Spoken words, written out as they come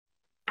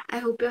I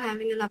hope you're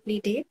having a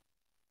lovely day.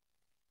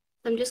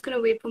 I'm just going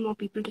to wait for more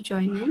people to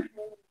join in.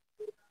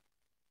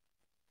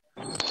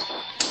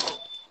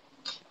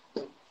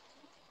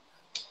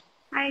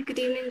 Hi, good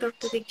evening,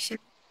 Dr. Deeksha.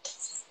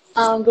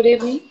 Good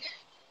evening.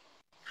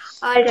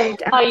 All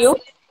right. How are you?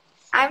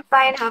 I'm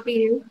fine. How are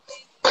you?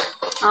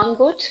 I'm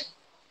good.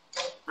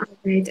 All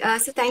right.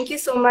 So thank you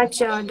so much,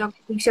 Dr.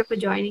 Deeksha, for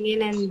joining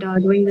in and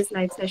doing this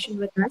live session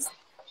with us.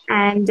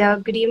 And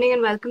good evening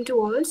and welcome to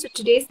all. So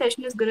today's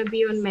session is going to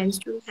be on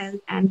menstrual health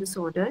and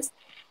disorders.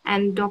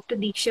 And Dr.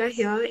 Deeksha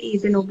here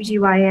is an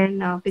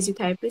OBGYN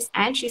physiotherapist,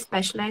 and she's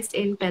specialized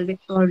in pelvic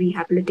floor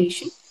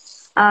rehabilitation.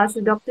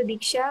 So Dr.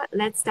 Deeksha,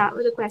 let's start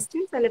with the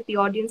questions. And if the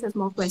audience has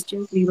more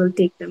questions, we will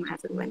take them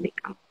as and when they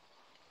come.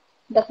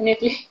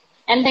 Definitely.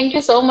 And thank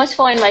you so much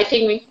for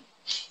inviting me.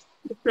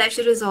 The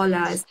pleasure is all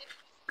ours.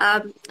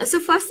 So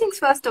first things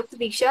first, Dr.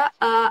 Deeksha,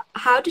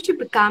 how did you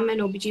become an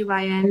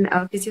OBGYN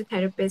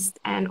physiotherapist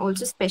and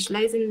also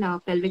specialize in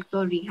pelvic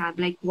floor rehab?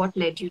 Like what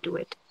led you to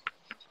it?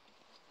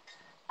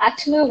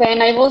 Actually,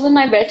 when I was in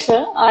my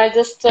bachelor,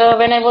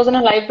 when I was in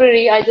a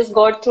library, I just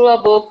got through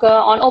a book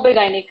on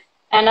OB-GYN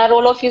and a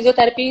role of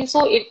physiotherapy.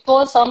 So it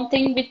was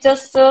something which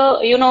just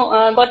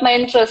got my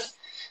interest.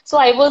 So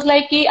I was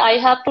like, I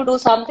have to do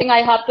something.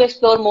 I have to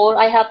explore more.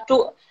 I have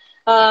to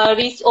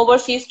reach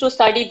overseas to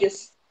study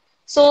this.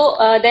 So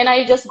then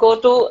I just go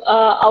to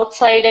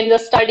outside and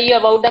just study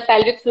about the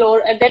pelvic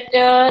floor. And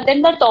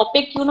then the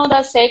topic,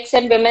 the sex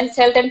and women's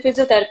health and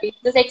physiotherapy,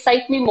 this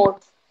excites me more.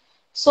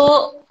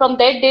 So from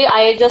that day,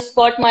 I just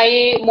got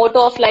my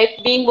motto of life: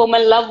 being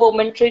woman, love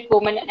woman, treat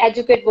woman, and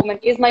educate woman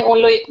is my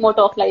only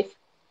motto of life.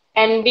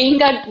 And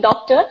being a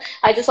doctor,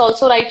 I just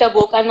also write a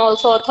book. I'm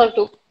also author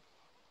too.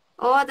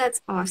 Oh,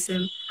 that's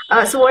awesome.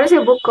 So what is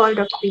your book called,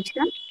 Dr.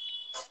 Deeksha?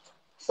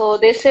 So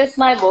this is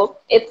my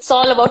book. It's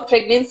all about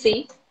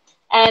pregnancy.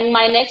 And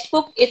my next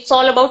book, it's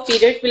all about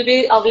period, will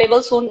be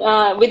available soon,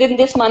 within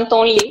this month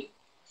only.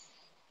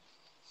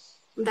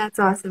 That's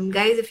awesome.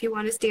 Guys, if you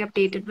want to stay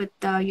updated with,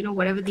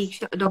 whatever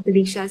Dr.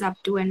 Deeksha is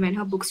up to and when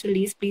her book's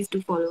release, please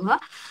do follow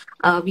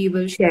her. We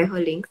will share her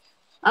links.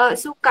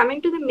 So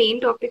coming to the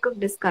main topic of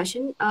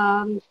discussion,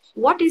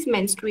 what is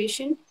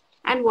menstruation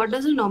and what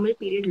does a normal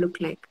period look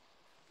like?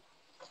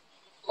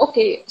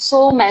 Okay,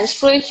 so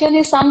menstruation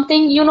is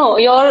something,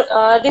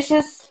 this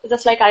is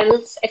just like I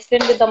will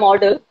explain with the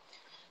model.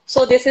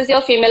 So this is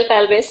your female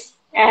pelvis,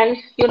 and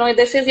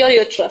this is your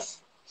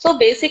uterus. So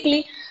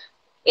basically,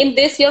 in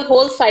this, your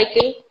whole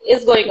cycle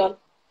is going on.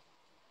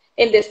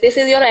 In this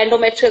is your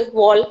endometrial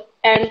wall,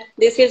 and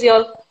this is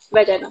your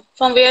vagina,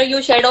 from where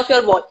you shed off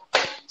your wall.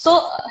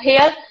 So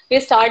here we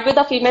start with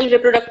the female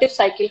reproductive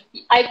cycle.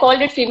 I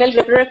called it female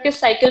reproductive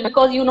cycle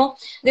because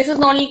this is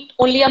not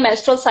only a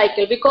menstrual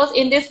cycle, because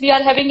in this we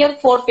are having your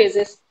 4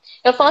 phases.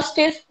 Your first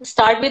phase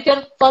start with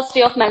your first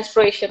day of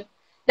menstruation.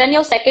 Then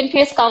your second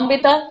phase come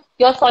with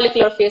your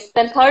follicular phase.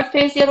 Then third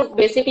phase, your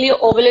basically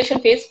your ovulation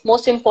phase,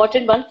 most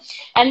important one.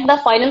 And the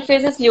final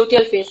phase is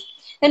luteal phase.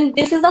 And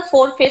this is the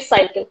 4 phase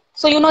cycle.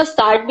 So,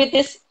 start with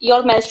this,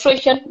 your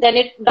menstruation, then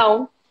it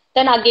down,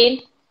 then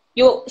again,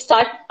 you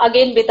start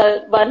again with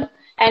a one,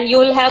 and you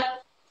will have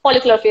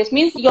follicular phase,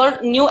 means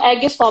your new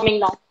egg is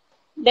forming now.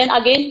 Then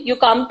again, you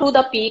come to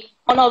the peak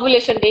on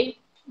ovulation day,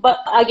 but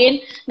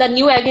again, the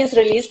new egg is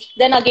released.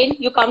 Then again,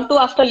 you come to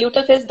after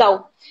luteal phase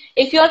down.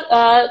 If you're,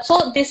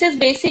 so this is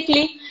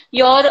basically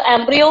your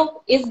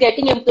embryo is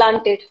getting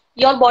implanted.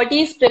 Your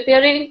body is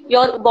preparing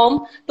your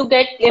womb to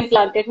get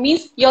implanted,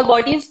 means your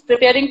body is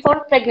preparing for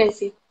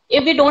pregnancy.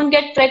 If we don't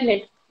get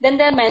pregnant, then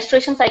the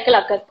menstruation cycle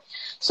occurs.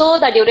 So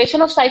the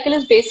duration of cycle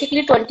is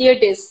basically 28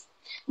 days.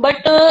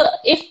 But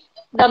if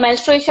the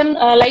menstruation,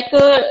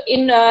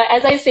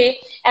 as I say,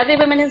 every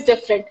woman is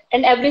different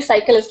and every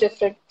cycle is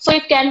different. So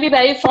it can be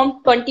vary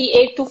from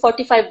 28 to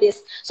 45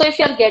 days. So if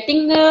you are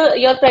getting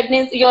your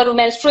pregnancy, your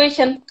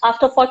menstruation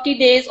after 40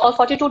 days or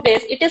 42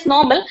 days, it is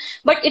normal,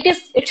 but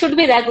it should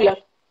be regular.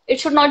 It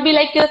should not be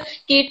like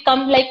it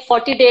come like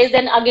 40 days,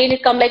 then again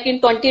it come like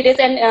in 20 days,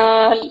 and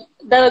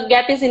the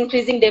gap is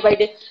increasing day by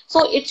day.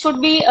 So it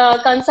should be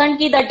concerned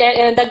that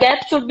the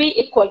gap should be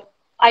equal.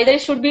 Either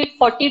it should be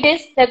 40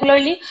 days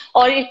regularly,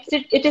 or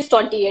it is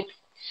 28.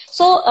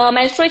 So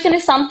menstruation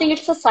is something,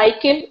 it's a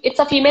cycle. It's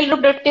a female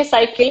reproductive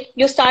cycle.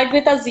 You start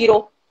with a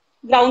zero,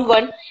 ground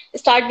one.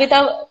 Start with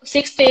a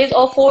 6 days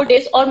or 4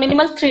 days or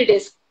minimal 3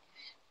 days.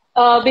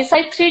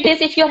 Besides 3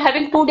 days, if you're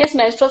having 2 days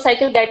menstrual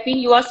cycle, that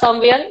means you are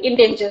somewhere in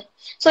danger.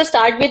 So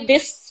start with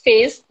this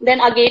phase, then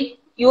again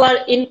you are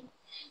in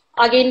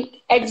again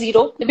at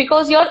zero,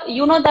 because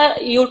the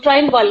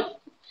uterine wall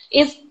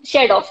is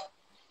shed off.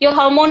 Your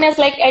hormone is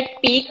like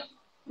at peak.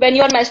 When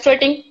you are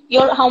menstruating,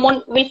 your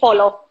hormone will fall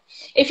off.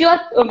 If you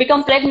are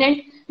become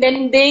pregnant,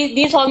 then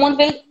these hormones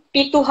will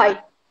peak too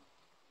high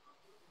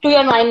to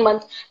your 9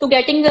 months, to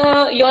getting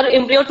your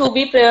embryo to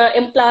be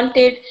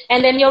implanted,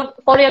 and then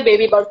for your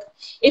baby birth.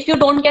 If you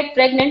don't get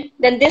pregnant,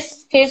 then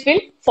this phase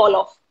will fall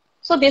off.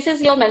 So this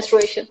is your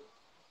menstruation.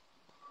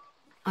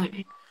 All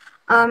right.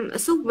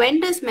 So when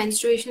does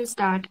menstruation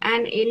start?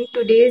 And in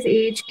today's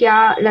age,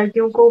 क्या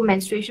लड़कियों को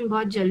menstruation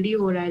बहुत जल्दी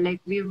हो रहा है? Like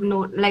we've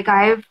known, like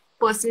I've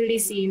personally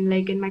seen,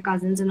 like in my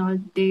cousins and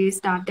all, they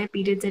start their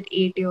periods at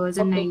 8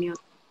 years and Okay. 9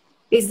 years.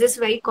 Is this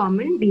very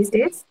common these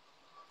days?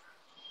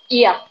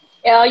 Yeah.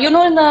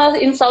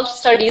 In some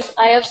studies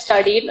I have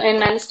studied, in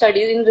many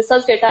studies, in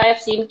research data I have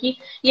seen ki,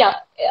 yeah,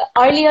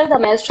 earlier the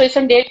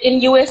menstruation date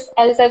in US,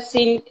 as I've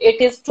seen,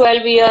 it is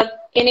 12 year.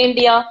 In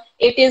India,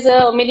 it is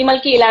a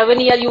minimal ki 11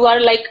 year. You are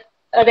like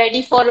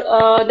ready for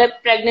the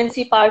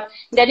pregnancy part.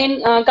 Then in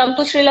come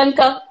to Sri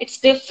Lanka, it's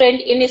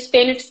different. In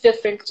Spain, it's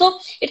different. So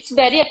it's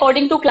very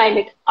according to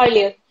climate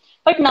earlier.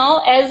 But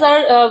now, as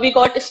our we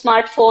got a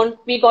smartphone,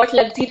 we got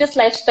luxurious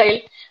lifestyle.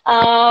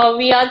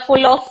 We are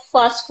full of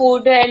fast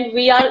food, and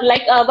we are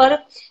like our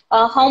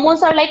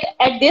hormones are like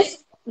at this,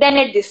 then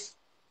at this.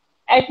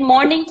 At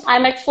morning,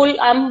 I'm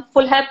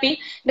full happy.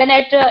 Then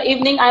at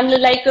evening, I'm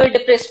like a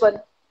depressed one.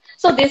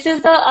 So this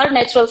is the our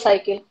natural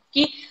cycle.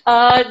 कि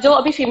जो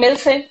अभी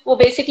females हैं वो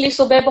basically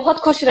सुबह बहुत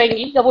खुश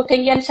रहेंगी जब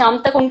उठेंगी एंड शाम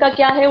तक उनका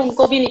क्या है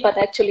उनको भी नहीं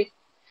पता एक्चुअली.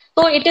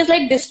 तो it is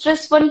like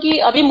distress one की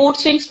अभी मूड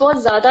स्विंग्स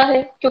बहुत ज्यादा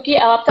है क्योंकि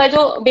आपका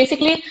जो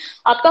बेसिकली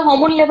आपका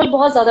हार्मोन लेवल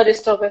बहुत ज्यादा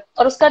डिस्टर्ब है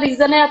और उसका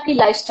रीजन है आपकी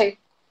लाइफस्टाइल.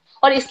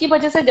 और इसकी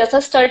वजह से जैसा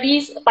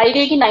स्टडीज पाई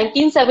गई कि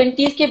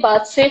 1970 के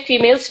बाद से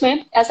फीमेल्स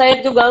में ऐसा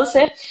है जो गर्ल्स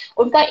है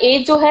उनका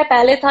एज जो है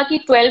पहले था कि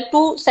 12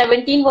 to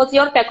 17 was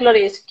your peculiar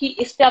as कि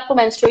इस पे आपको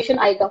मेंस्ट्रुएशन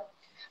आएगा.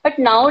 But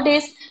now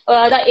days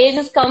the age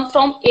is come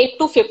from 8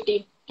 to 15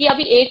 कि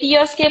अभी 8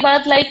 years के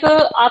बाद लाइक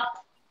आप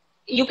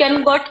यू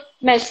कैन गॉट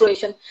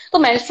मेंस्ट्रुएशन. तो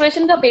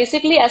मेंस्ट्रुएशन का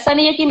बेसिकली ऐसा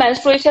नहीं है कि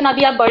मेंस्ट्रुएशन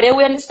अभी आप बड़े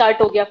हुए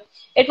स्टार्ट हो गया.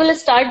 It will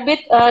start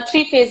with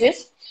 3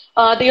 phases.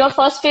 Your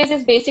first phase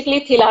is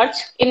basically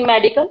thelarge in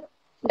medical,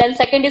 then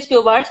second is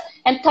puberty,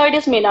 and third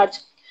is menarche.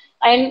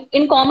 And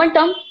in common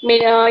term,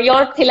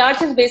 your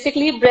thelarge is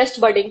basically breast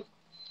budding.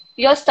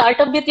 Your start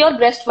up with your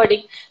breast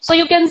budding. So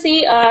you can see,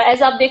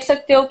 as आप देख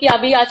सकते हो कि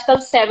अभी आजकल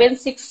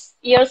 7-6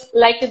 years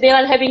like they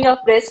are having a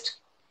breast.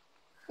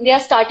 They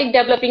are starting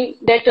developing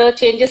that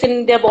changes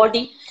in their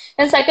body.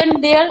 And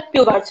second, their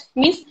puberty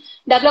means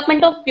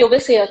development of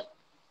pubic hair.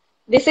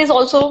 This is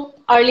also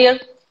earlier.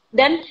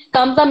 Then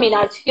comes the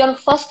menarche, your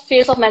first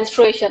phase of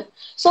menstruation.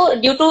 So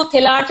due to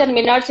thelarge and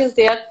menarche is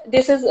there,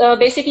 this is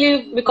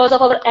basically because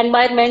of our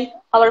environment,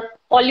 our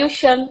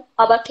pollution,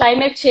 our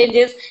climate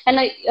changes, and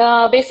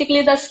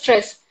basically the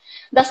stress.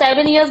 The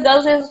 7 years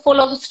girls is full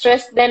of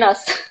stress than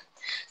us.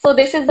 So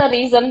this is the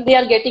reason they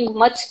are getting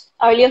much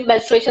earlier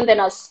menstruation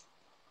than us.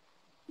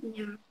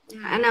 Yeah,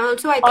 yeah. And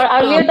also I Or think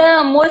earlier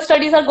the more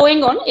studies are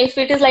going on. If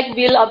it is like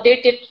we'll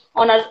update it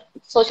on our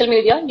social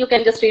media, you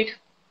can just read.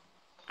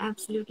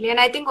 absolutely, and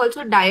I think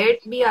also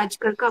diet भी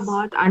आजकल का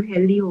बहुत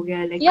unhealthy हो गया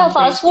है, like Yeah,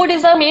 compared fast food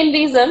is the main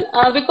reason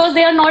because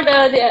they are not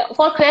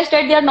for crash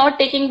diet they are not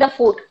taking the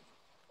food,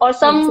 or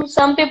to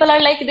some people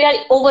are like they are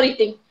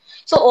overeating.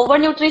 So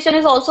overnutrition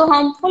is also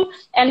harmful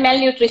and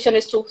malnutrition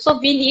is too. So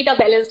we need a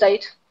balanced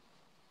diet.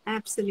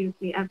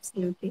 absolutely,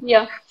 absolutely.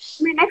 Yeah.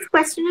 My next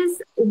question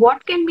is,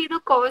 what can be the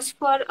cause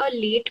for a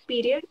late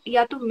period,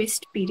 या to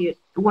missed period?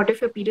 What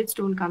if your periods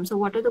don't come? So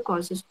what are the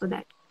causes for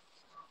that?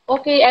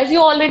 Okay, as you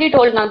already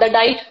told now, the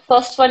diet,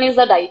 first one is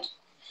the diet.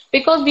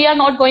 Because we are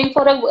not going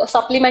for a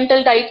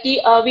supplemental diet,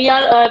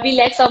 we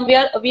lack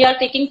somewhere, we are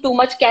taking too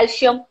much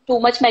calcium, too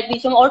much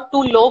magnesium, or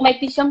too low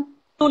magnesium,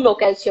 too low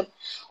calcium.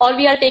 Or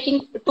we are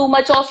taking too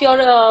much of your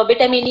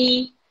vitamin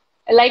E.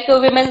 Like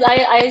women,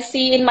 I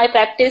see in my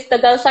practice, the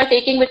girls are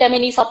taking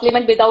vitamin E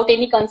supplement without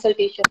any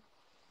consultation.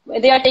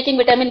 They are taking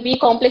vitamin B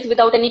complex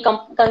without any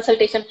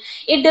consultation.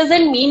 It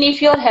doesn't mean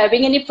if you are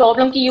having any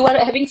problem, you are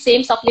having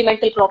same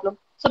supplemental problem.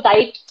 So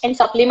diet and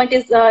supplement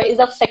is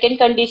a second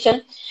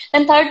condition.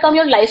 Then third come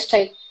your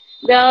lifestyle.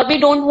 We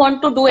don't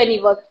want to do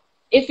any work.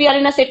 If we are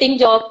in a sitting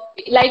job,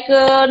 like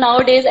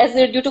nowadays, as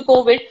due to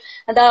COVID,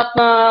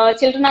 the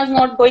children are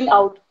not going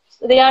out.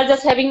 They are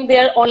just having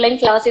their online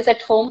classes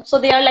at home. So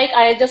they are like,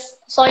 I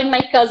just saw in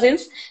my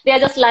cousins, they are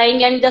just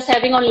lying and just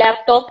having on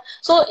laptop.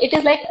 So it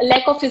is like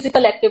lack of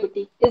physical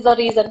activity is the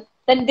reason.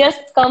 Then there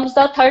comes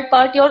the third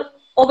part, your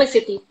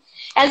obesity.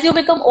 As you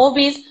become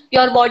obese,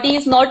 your body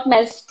is not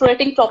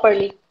menstruating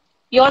properly.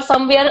 You are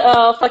somewhere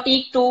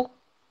fatigued too,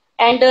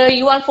 and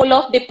you are full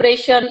of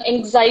depression,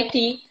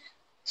 anxiety.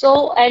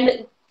 So,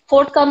 and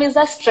fourth come is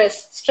the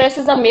stress. Stress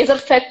is a major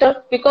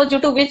factor because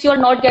due to which you are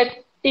not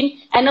getting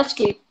enough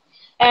sleep.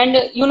 And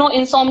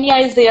insomnia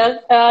is there.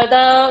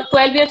 The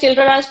 12-year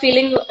children are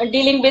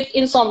dealing with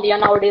insomnia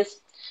nowadays.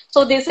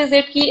 So this is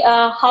it.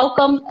 How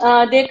come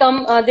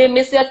they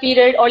miss their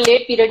period or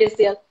late period is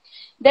there.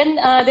 Then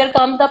there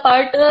comes the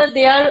part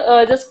they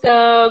are just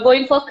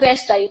going for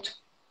crash diet,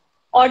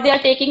 or they are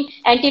taking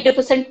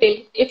antidepressant pill.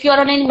 If you are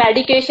on any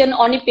medication,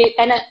 on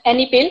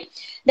any pill,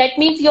 that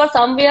means you are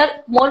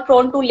somewhere more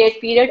prone to late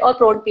period or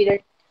prone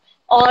period,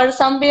 or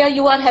somewhere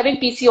you are having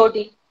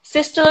PCOD.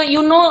 Sister,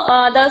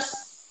 the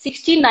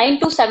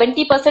 69 to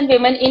 70%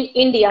 women in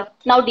India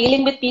now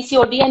dealing with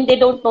PCOD and they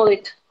don't know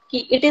it.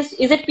 Is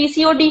it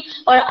PCOD,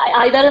 or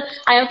either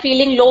I am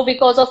feeling low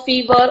because of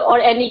fever or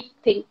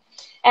anything.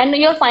 And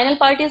your final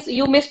part is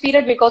you miss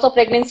period because of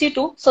pregnancy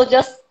too. So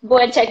just go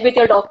and check with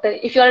your doctor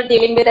if you are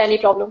dealing with any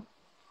problem.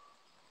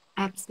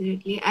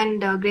 Absolutely.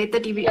 And great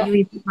that Yeah, you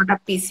even brought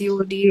up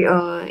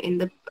PCOD in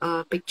the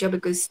picture,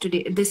 because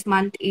this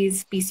month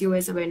is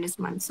PCOS Awareness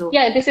Month. So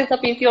yeah, this is the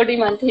PCOD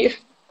month here.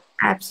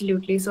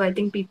 absolutely. So I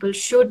think people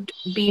should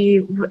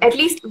be at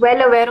least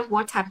well aware of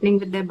what's happening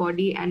with their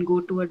body and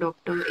go to a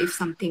doctor if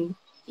something,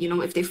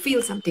 if they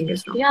feel something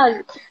is wrong.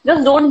 Yeah,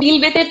 just don't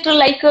deal with it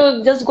like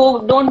just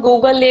go, don't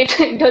Google it.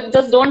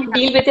 Just don't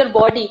deal with your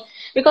body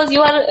because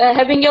you are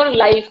having your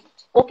life.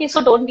 Okay,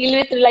 so don't deal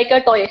with it like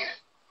a toy. Just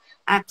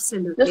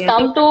Absolutely. I think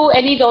come to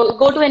any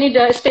go to any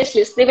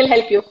specialist. They will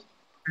help you.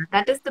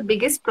 that is the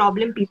biggest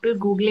problem, people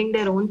Googling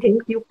their own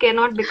things. You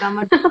cannot become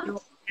a doctor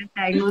or get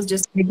diagnosed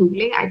just by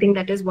Googling. I think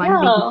that is one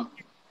big Yeah,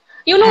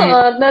 you know,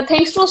 and the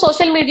thanks to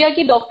social media,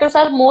 ki doctors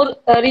are more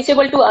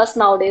reachable to us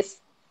nowadays.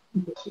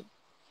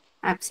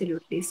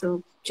 absolutely.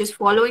 So just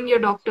following your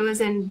doctors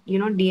and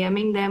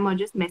DMing them or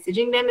just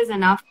messaging them is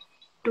enough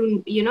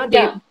to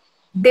Yeah,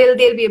 they'll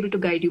be able to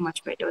guide you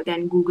much better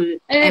than Google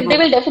and ever. they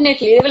will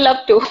definitely, they will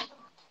love to.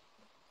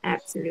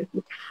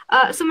 Absolutely.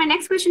 So my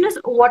next question is,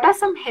 what are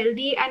some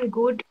healthy and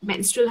good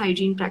menstrual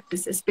hygiene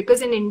practices?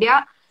 Because in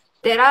India,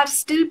 there are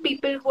still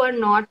people who are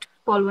not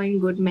following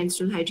good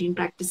menstrual hygiene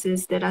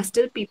practices. There are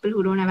still people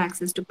who don't have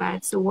access to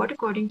pads. So what,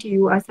 according to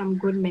you, are some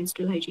good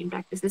menstrual hygiene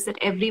practices that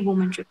every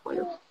woman should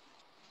follow?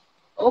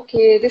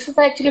 Okay, this is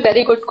actually a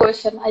very good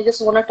question. I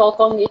just want to talk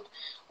on it.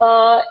 There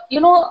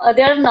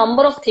are a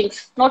number of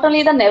things. Not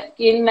only the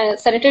napkin,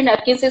 sanitary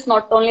napkins is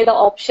not only the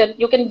option.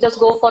 You can just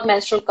go for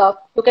menstrual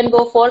cup. You can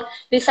go for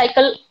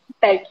recycle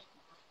pad.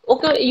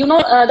 Okay,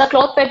 the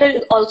cloth pad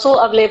is also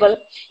available.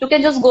 You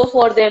can just go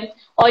for them,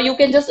 or you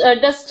can just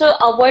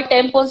avoid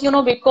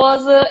tampons.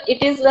 Because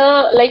it is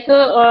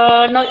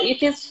no,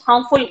 it is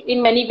harmful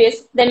in many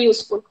ways than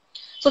useful.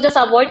 So just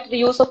avoid the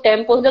use of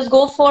tampons. Just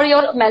go for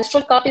your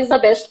menstrual cup is the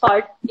best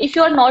part. If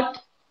you are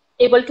not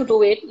able to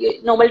do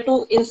it, not able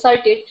to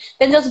insert it,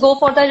 then just go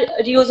for the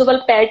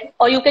reusable pad,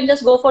 or you can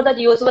just go for the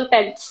reusable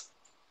pads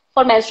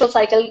for menstrual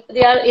cycle.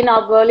 They are in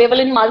available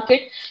in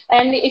market.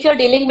 And if you're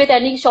dealing with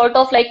any sort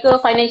of like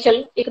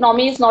financial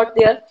economy is not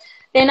there,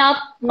 then आप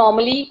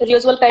normally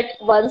reusable pad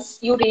once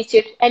you reach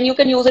it and you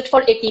can use it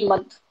for 18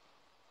 months.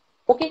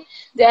 Okay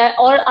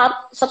और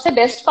आप सबसे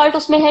best part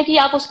उसमें है कि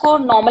आप उसको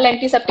normal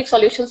antiseptic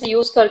solution से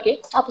यूज करके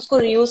आप उसको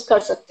रीयूज कर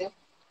सकते हैं.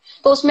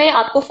 तो उसमें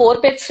आपको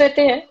 4 पेज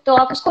रहते हैं तो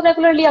आप उसको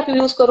रेगुलरली आप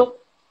यूज करो.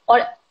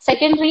 और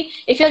secondary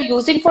if you are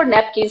using for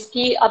napkins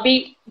की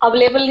अभी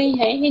अवेलेबल नहीं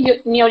है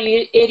in your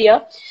area,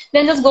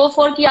 then just go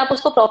for कि आप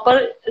उसको प्रॉपर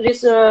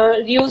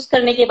रीयूज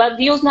करने के बाद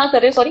रीयूज ना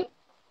करें, सॉरी,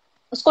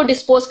 उसको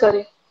डिस्पोज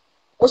करें.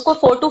 उसको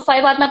 4 to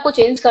 5 आवर में आपको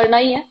चेंज करना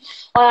ही है.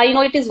 और I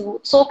know it is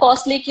so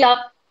costly कि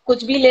आप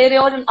कुछ भी ले रहे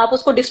हो और आप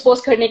उसको डिस्पोज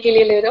करने के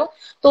लिए ले रहे हो.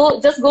 तो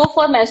just go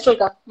for menstrual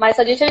cup. My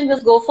suggestion is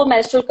just go for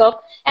menstrual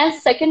cup. And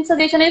second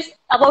suggestion is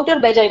about your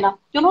vagina.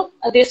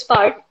 This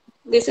part.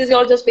 This is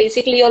your just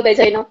basically your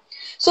vagina.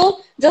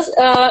 So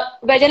just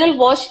vaginal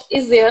wash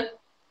is there.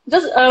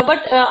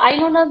 But I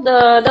know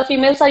that the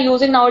females are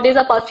using nowadays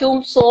a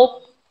perfume,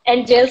 soap,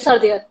 and gels are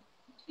there.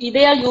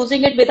 They are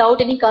using it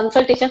without any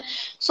consultation,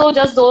 so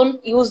just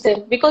don't use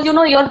them because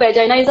your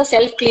vagina is a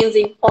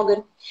self-cleansing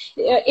organ.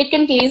 It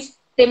can cleanse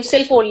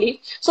themselves only.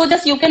 So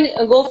just you can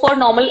go for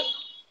normal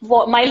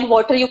mild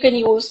water you can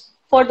use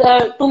for the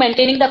to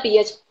maintaining the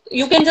pH.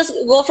 You can just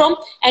go from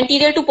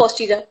anterior to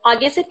posterior,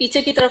 आगे से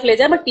पीछे की तरफ ले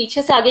जाए, but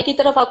पीछे से आगे की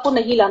तरफ आपको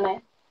नहीं लाना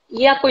है.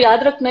 ये आपको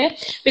याद रखना है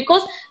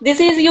because this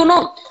is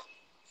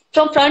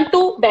from front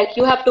to back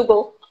you have to go,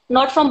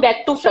 not from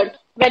back to front.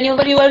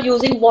 Whenever you are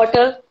using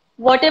water,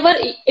 whatever,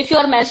 if you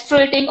are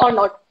menstruating or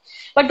not,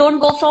 but don't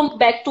go from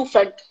back to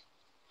front.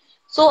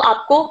 So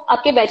आपको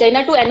आपके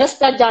vagina to anus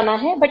तक जाना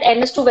है, but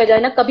anus to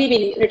vagina कभी भी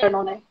नहीं return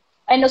होना है.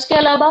 एंड उसके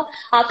अलावा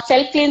आप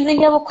सेल्फ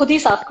क्लींजिंग है वो खुद ही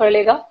साफ कर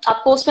लेगा,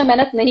 आपको उसमें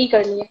मेहनत नहीं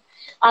करनी है.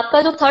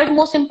 आपका जो थर्ड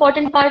मोस्ट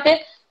इंपॉर्टेंट पार्ट है,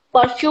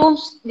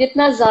 परफ्यूम्स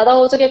जितना ज्यादा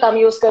हो सके कम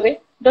यूज करें.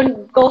 Don't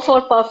go for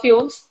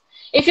perfumes.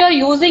 If you are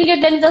using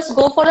it then just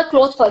go for a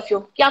cloth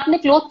perfume कि आपने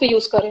क्लोथ पे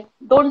यूज करें.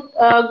 Don't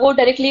go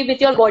directly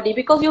with your body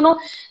because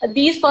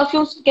these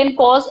perfumes can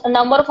cause a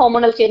number of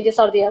hormonal changes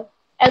are there.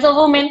 As a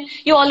woman,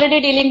 you're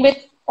already dealing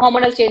with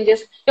hormonal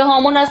changes. Your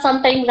hormones are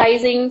sometimes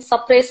rising,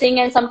 suppressing,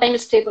 and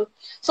sometimes stable.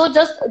 So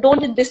just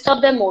don't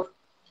disturb them more.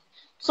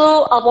 So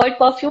avoid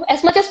perfume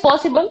as much as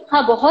possible.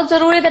 हाँ बहुत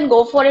जरूरी है then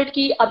go for it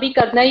कि अभी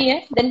करना ही है,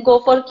 then go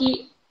for कि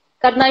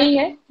करना ही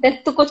है,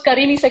 then तो कुछ कर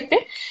ही नहीं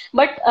सकते.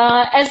 But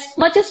as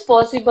much as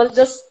possible,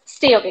 just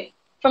stay away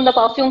from the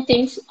perfume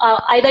things.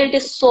 Either it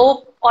is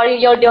soap or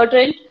your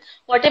deodorant,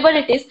 whatever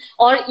it is,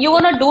 or you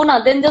wanna do now,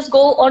 then just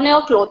go on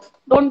your clothes.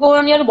 Don't go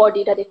on your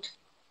body direct.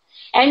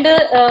 And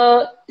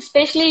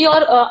especially your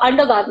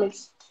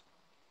undergarments.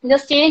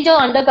 Just change your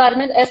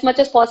undergarment as much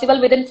as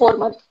possible within 4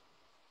 months,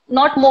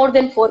 not more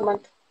than 4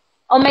 months,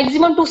 or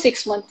maximum to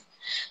 6 months.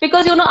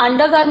 Because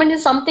undergarment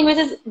is something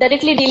which is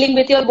directly dealing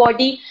with your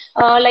body,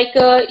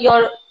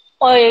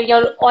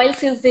 your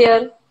oils is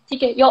there,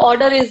 okay, your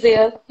odor is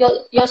there,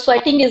 your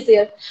sweating is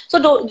there.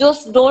 So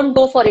just don't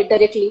go for it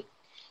directly.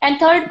 And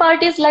third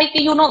part is like,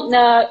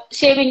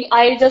 shaving.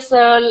 I just,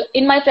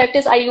 in my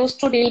practice, I used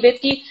to deal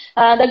with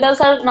the girls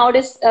are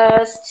nowadays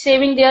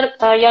shaving their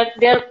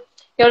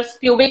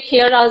pubic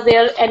hair are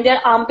there and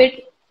their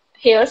armpit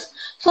hairs.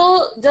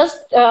 So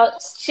just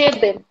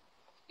shave them.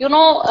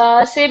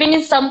 Shaving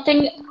is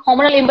something,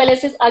 hormonal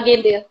imbalance is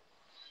again there.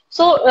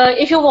 So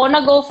if you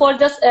wanna go for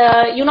just,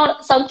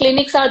 some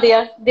clinics are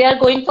there. They are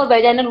going for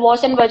vaginal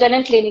wash and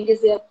vaginal cleaning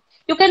is there.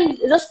 You can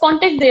just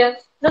contact there.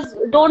 Just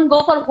don't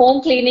go for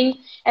home cleaning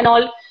and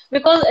all,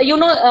 because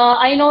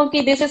I know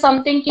ki this is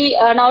something ki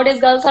nowadays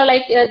girls are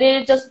like,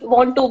 they just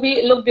want to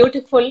be look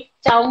beautiful,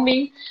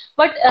 charming,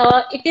 but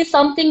it is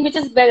something which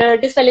is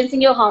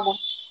disbalancing your hormone.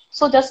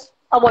 So just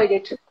avoid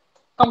it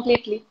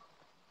completely.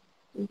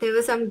 There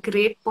were some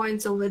great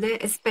points over there,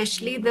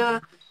 especially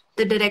the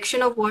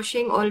direction of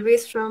washing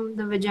always from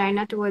the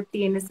vagina towards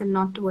the anus and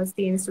not towards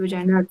the anus to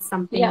vagina. That's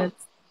something Yeah.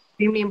 that's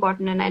extremely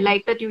important. And I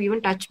like that you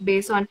even touched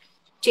base on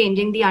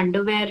changing the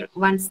underwear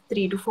once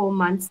 3 to 4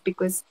 months,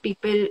 because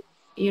people,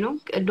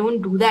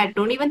 don't do that,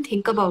 don't even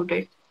think about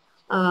it.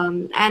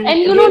 And And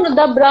really,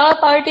 the bra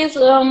part is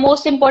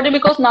most important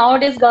because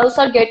nowadays girls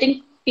are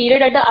getting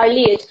period at the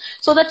early age,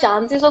 so the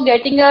chances of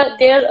getting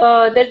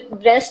their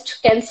breast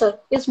cancer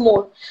is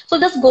more. So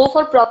just go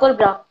for proper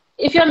bra.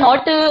 If you're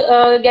not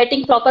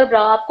getting proper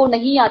bra, आपको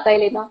नहीं आता है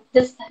लेना,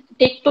 just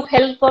take to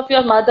help of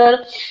your mother.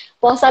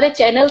 बहुत सारे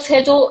channels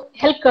है जो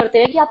help करते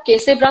हैं कि आप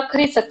कैसे ब्रा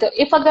खरीद सकते हो.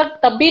 इफ अगर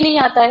तब भी नहीं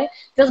आता है,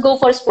 just go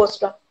for sports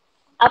bra.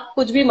 आप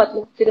कुछ भी मत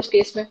लो फिर उस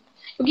केस में,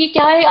 क्योंकि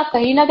क्या है, आप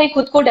कहीं ना कहीं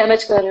खुद को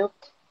डैमेज कर रहे हो.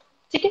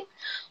 ठीक है.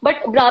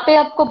 बट ब्रा पे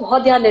आपको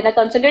बहुत ध्यान देना,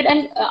 कंसंट्रेट.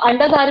 एंड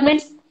अंडर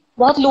गारमेंट्स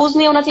बहुत लूज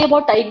नहीं होना चाहिए,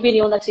 बहुत टाइट भी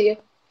नहीं होना चाहिए.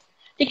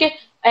 ठीक है.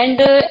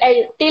 And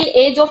till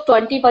as of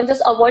 21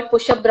 just avoid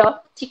pushup ब्रा.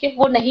 ठीक है,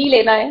 वो नहीं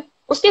लेना है.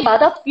 उसके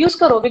बाद आप यूज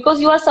करो,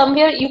 because you are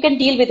somewhere you can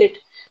deal with it.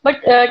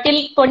 But till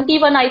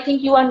 21 I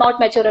think you are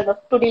not mature enough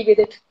to deal with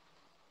it.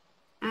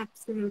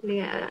 absolutely.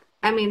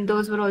 I mean,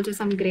 those were also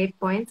some great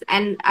points.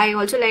 And I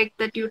also like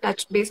that you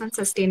touched base on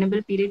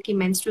sustainable period की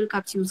menstrual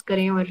cups use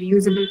करें और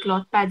reusable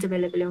cloth pads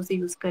available है उसे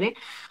use करें.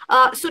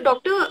 So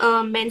doctor,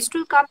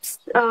 menstrual cups,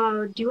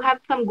 do you have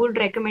some good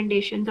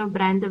recommendations of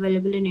brands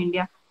available in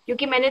India?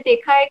 क्योंकि मैंने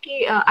देखा है कि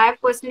I have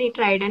personally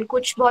tried and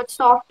कुछ बहुत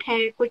soft है,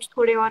 कुछ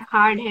थोड़े और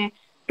hard हैं.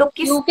 तो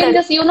किस You can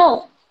तरह?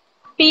 just,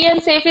 P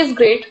and Safe is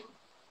great.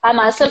 I Okay.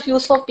 myself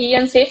use for P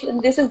and Safe,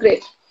 and this is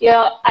great.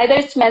 Yeah, either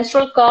it's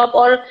menstrual cup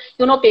or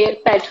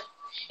pad.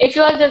 If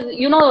you are just,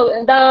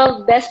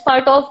 the best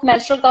part of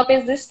menstrual cup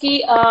is this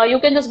key. You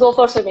can just go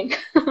for swimming.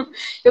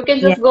 You can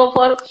Yeah. just go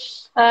for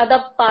the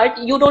part.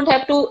 You don't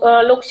have to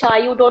look shy.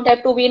 You don't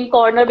have to be in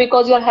corner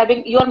because you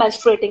are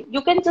menstruating.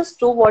 You can just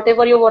do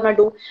whatever you wanna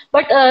do.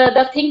 But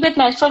the thing with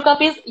menstrual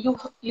cup is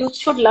you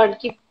should learn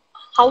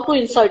how to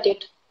insert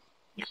it,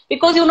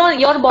 because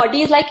your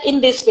body is like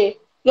in this way,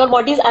 your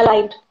body is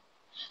aligned,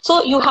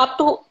 so you have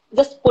to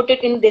just put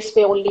it in this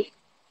way only.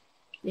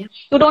 Yeah.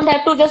 You don't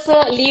have to just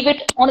leave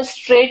it on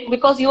straight,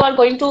 because you are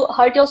going to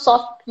hurt your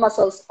soft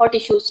muscles or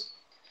tissues.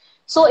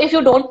 So if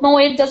you don't know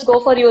it, just go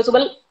for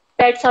reusable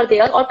pads are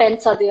there or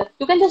pens are there,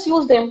 you can just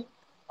use them.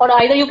 Or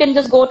either you can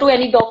just go to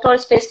any doctor or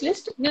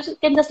specialist, you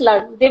can just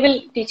learn, they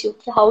will teach you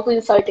how to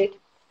insert it.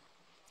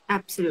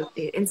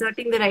 Absolutely.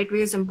 Inserting the right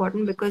way is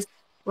important because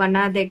one,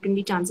 there can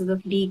be chances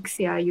of leaks.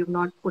 Yeah, you've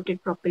not put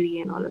it properly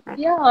and all of that.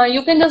 Yeah,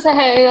 you can just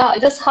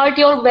hurt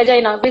your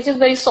vagina, which is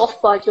very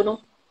soft part.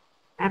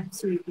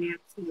 Absolutely,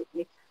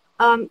 absolutely.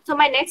 So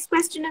my next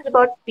question is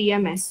about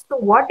PMS. So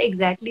what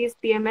exactly is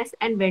PMS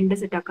and when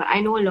does it occur? I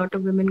know a lot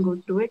of women go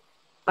through it,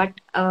 but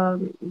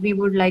we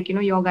would like,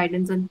 your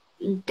guidance on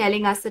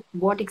telling us that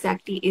what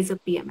exactly is a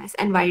PMS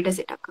and why does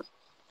it occur?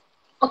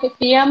 Okay,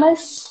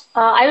 PMS,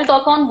 I will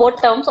talk on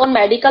both terms, on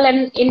medical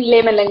and in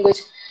layman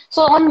language.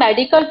 So on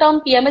medical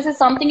term, PMS is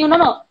something,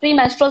 no,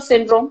 premenstrual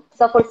syndrome is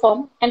the full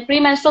form. And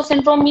premenstrual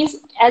syndrome means,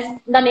 as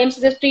the name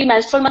suggests,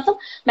 premenstrual, मतलब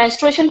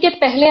menstruation के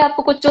पहले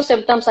आपको कुछ जो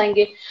symptoms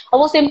आएंगे, और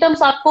वो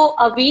symptoms आपको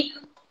a week,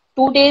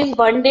 2 days,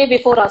 1 day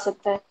before आ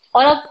सकता है.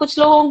 और अब कुछ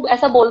लोग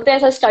ऐसा बोलते हैं,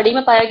 ऐसा स्टडी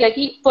में पाया गया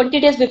कि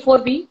 20 days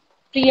before भी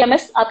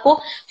प्रीएमएस आपको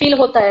फील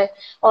होता है.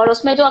 और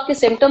उसमें जो आपके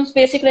सिम्टम्स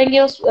बेसिक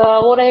रहेंगे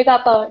वो रहेगा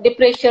आपका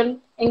depression,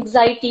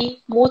 anxiety,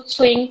 mood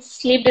swing,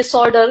 sleep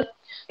disorder,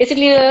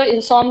 basically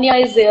insomnia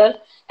is there,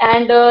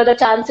 and the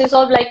chances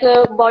of like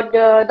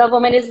the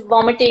woman is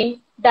vomiting,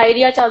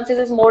 diarrhea chances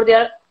is more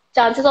there.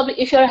 Chances of,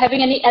 if you are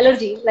having any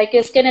allergy like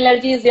skin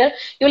allergy is there,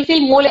 you will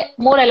feel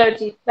more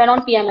allergy when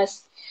on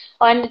PMS.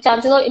 And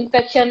chances of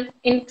infection,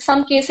 in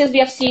some cases we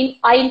have seen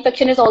eye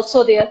infection is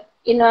also there.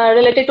 In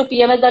related to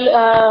PMS,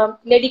 the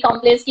lady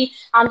complains ki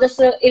I'm just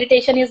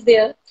irritation is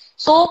there.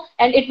 So,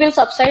 and it will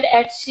subside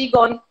as she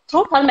gone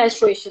through her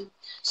menstruation.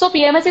 So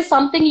PMS is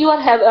something you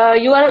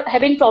are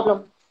having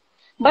problem,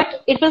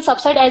 but it will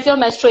subside as your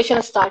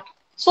menstruation start.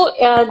 So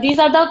these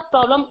are the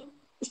problem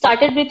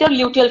started with your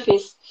luteal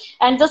phase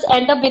and just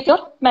end up with your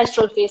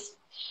menstrual phase.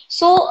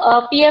 So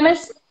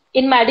PMS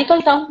in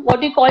medical term, what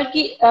we call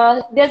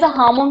there's a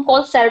hormone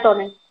called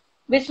serotonin,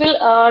 which will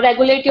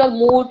regulate your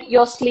mood,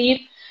 your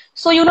sleep.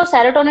 So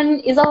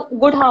serotonin is a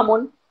good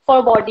hormone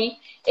for body.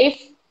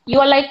 If you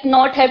are like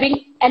not having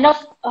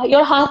enough,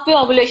 your halfway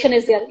ovulation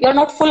is there. Your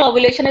not full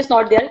ovulation is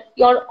not there.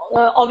 You're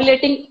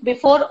ovulating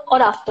before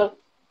or after.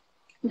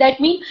 That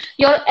means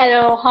your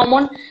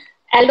hormone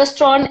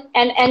aldosterone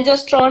and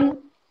androsterone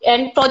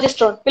and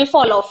progesterone will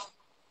fall off.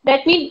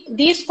 That means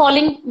these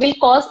falling will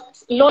cause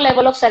low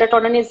level of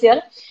serotonin is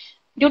there.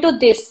 Due to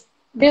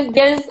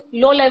there is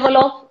low level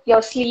of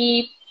your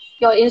sleep,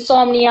 your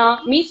insomnia,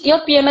 means your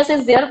PMS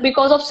is there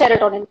because of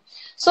serotonin.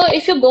 So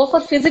if you go for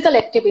physical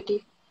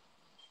activity,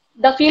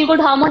 the feel good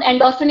hormone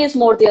endorphin is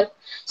more there.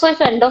 So if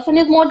endorphin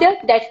is more there,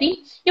 that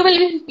means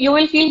you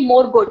will feel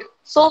more good.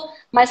 So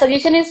my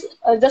suggestion is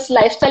just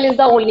lifestyle is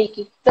the only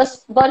key.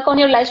 Just work on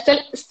your lifestyle.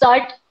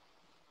 Start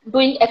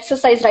doing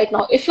exercise right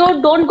now. If you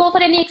don't go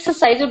for any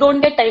exercise, you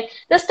don't get time,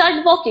 just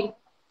start walking.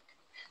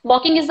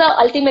 Walking is the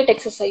ultimate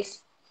exercise.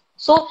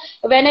 So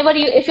whenever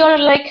if you're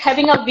like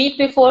having a week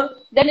before,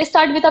 then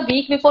start with a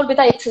week before with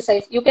the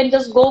exercise. You can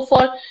just go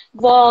for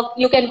walk,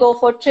 you can go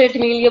for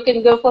treadmill, you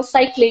can go for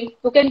cycling,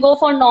 you can go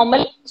for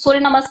normal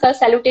Surya Namaskar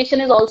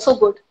salutation is also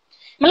good.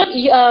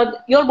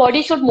 Your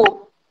body should move.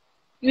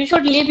 You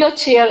should leave your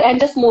chair and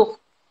just move.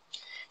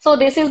 So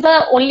this is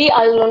the only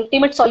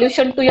ultimate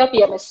solution to your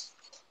PMS.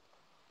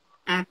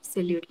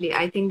 Absolutely.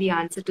 I think the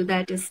answer to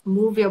that is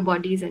move your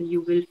bodies and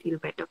you will feel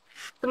better.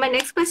 So my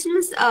next question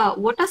is,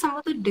 what are some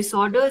of the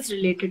disorders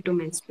related to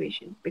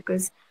menstruation?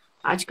 Because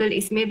आजकल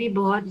इसमें भी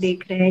बहुत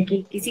देख रहे हैं कि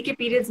किसी के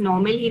periods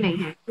normal ही नहीं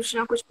है, कुछ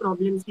ना कुछ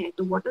problems हैं.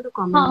 तो what are the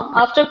common ones?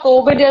 After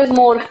COVID, there's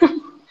more.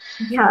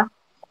 Yeah.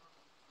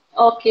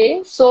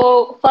 Okay,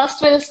 so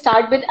first we'll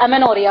start with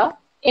amenorrhea.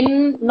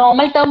 In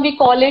normal term, we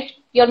call it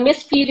your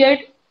missed period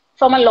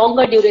from a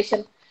longer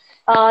duration.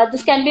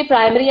 This can be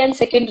primary and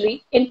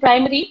secondary. In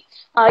primary,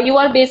 you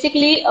are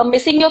basically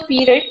missing your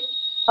period,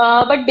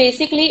 but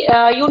basically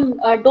you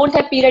don't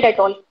have period at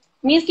all.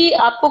 Means कि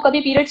आपको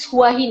कभी periods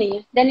हुआ ही नहीं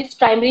है. Then it's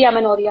primary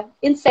amenorrhea.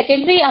 In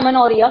secondary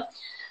amenorrhea,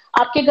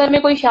 आपके घर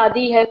में कोई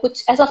शादी है,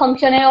 कुछ ऐसा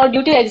फंक्शन है और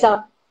ड्यू टू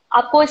एग्जाम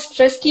आपको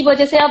स्ट्रेस की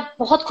वजह से, आप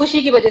बहुत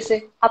खुशी की वजह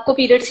से आपको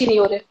पीरियड्स ही नहीं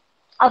हो रहे,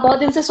 आप बहुत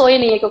दिन से सोए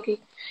नहीं है क्योंकि,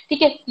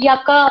 ठीक है, ये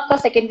आपका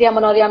सेकेंडरी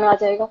अमेनोरिया में आ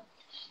जाएगा.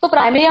 तो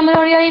प्राइमरी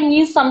अमेनोरिया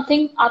मीन्स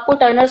समथिंग, आपको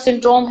टर्नर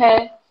सिंड्रोम है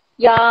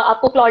या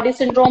आपको क्लॉडिस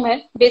सिंड्रोम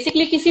है,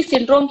 बेसिकली किसी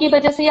सिंड्रोम की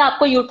वजह से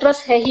आपको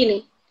यूट्रस है ही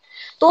नहीं.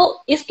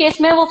 तो इस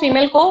केस में वो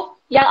फीमेल को,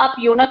 या आप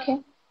यूनक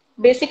हैं,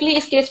 बेसिकली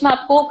इस केस में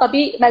आपको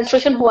कभी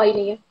मेंस्ट्रुएशन हुआ ही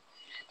नहीं है,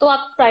 तो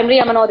आप प्राइमरी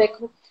अमेनोरिया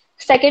देखो.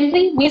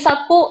 सेकेंडरी मीन्स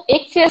आपको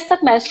एक फेज तक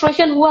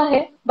मेंस्ट्रुएशन हुआ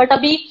है, बट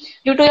अभी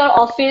due to your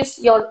office,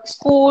 your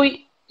school,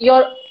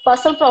 your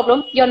personal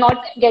problem, you are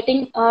not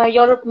getting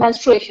your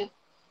menstruation.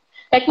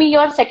 That mean you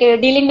are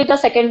dealing with the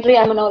secondary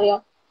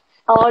amenorrhoea.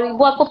 और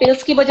वो आपको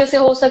पिल्स की वजह से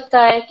हो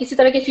सकता है, किसी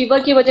तरह के फीवर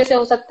की वजह से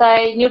हो सकता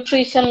है,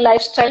 न्यूट्रिशन,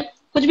 लाइफस्टाइल,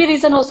 कुछ भी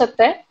रीजन हो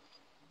सकता है.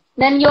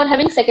 Then you are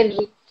having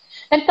secondary.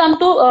 Then come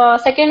to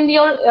second,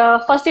 your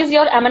first is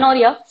your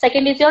amenorrhoea,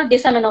 second is your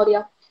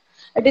डिसअमेनोरिया.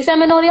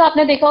 डिसअमेनोरिया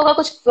आपने देखा होगा,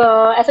 कुछ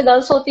ऐसे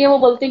गर्ल्स होती है, वो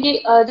बोलती है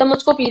कि जब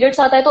मुझको पीरियड्स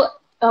आता है तो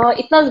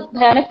इतना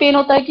भयानक पेन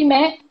होता है कि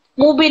मैं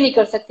मूव भी नहीं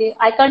कर सकती,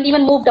 I can't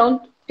even move down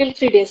till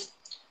 3 days.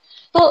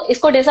 तो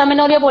इसको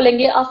डिसअमेनोरिया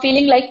बोलेंगे. अ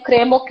फीलिंग लाइक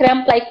क्रैम्प और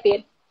क्रैम्प लाइक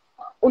पेन.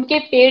 उनके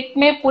पेट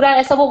में पूरा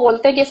ऐसा वो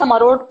बोलते हैं कि ऐसा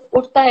मरोड़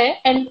उठता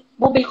है एंड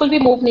वो बिल्कुल भी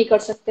मूव नहीं कर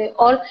सकते.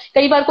 और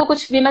कई बार को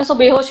कुछ वीमेन तो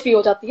बेहोश भी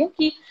हो जाती है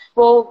कि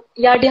वो,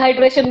 या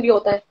डिहाइड्रेशन भी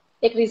होता है,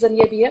 एक रीजन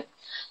ये भी है.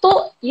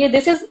 तो ये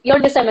this is your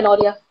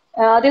डिसअमेनोरिया.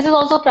 This is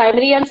also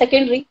primary and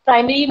secondary.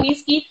 Primary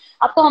means की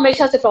आपको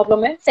हमेशा से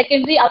प्रॉब्लम है,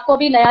 सेकेंडरी आपको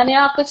अभी नया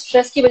नया आपको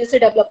स्ट्रेस की वजह से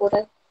डेवलप हो रहा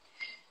है.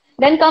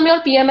 Then come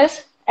your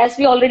PMS. as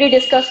we already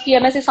discussed,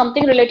 PMS is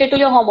something related to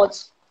your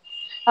hormones.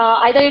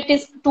 Either it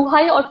is too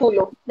high or too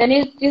low. Then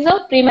it is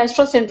a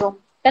premenstrual syndrome.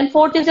 Then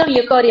fourth is your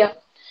leukorrhea.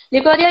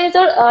 Leukorrhea is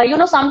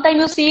your, sometimes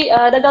you see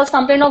the girls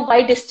complain of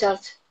white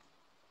discharge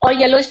or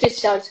yellowish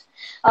discharge.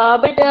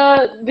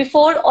 But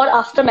before or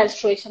after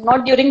menstruation,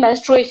 not during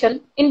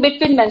menstruation, in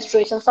between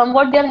menstruation,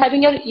 somewhat they are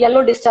having your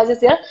yellow discharge is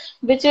there,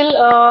 which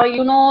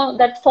will,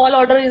 that fall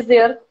order is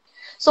there.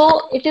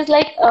 So it is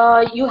like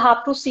you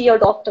have to see your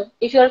doctor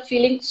if you are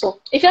feeling so.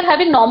 If you are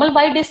having normal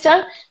white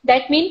discharge,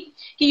 that means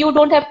you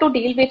don't have to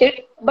deal with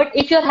it. But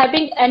if you are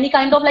having any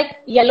kind of like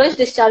yellowish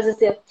discharge is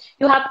there,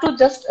 you have to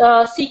just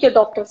seek your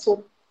doctor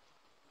soon.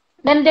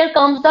 Then there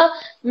comes the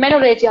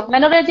menorrhagia.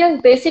 Menorrhagia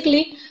is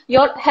basically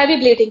your heavy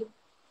bleeding.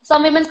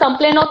 Some women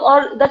complain of,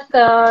 or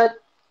the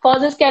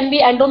causes can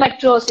be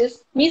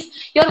endometriosis. Means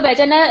your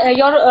vagina,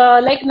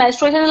 your like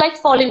menstruation is like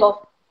falling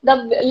off. The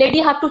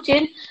lady have to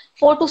change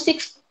 4 to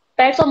 6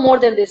 pads or more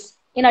than this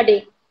in a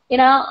day, in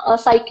a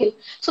cycle.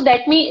 So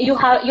that means you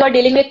are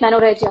dealing with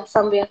menorrhagia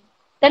somewhere.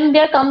 Then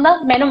there come the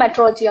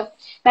menometrorrhagia.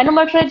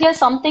 Menometrorrhagia is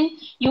something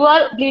you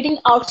are bleeding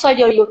outside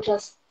your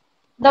uterus.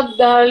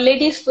 The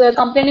lady is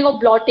complaining of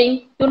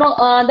bloating.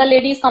 The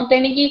lady is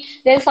complaining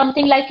that there is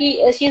something like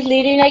she is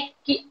bleeding, like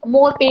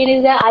more pain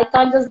is there. I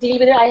can't just deal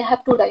with it. I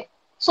have to die.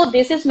 So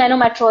this is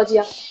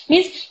menometrorrhagia.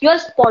 Means you are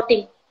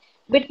spotting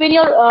between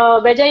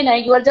your vagina.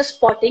 You are just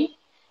spotting,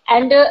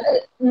 and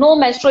no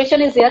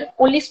menstruation is there,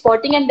 only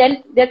spotting, and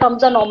then there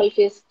comes a normal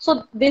phase.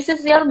 So this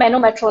is your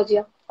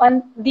menometrorrhagia.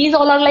 And these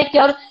all are like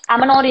your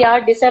amenorrhea,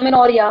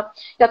 dysamenorrhea,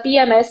 your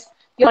PMS,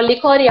 your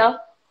licorrhea,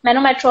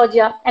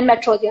 menometrorrhea, and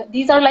metrorrhea.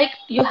 These are like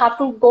you have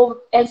to go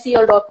and see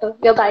your doctor,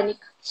 your gynec,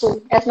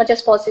 soon as much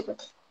as possible.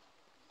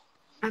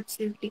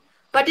 Absolutely.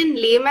 But in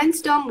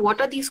layman's term,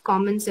 what are these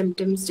common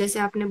symptoms? जैसे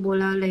आपने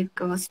बोला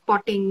like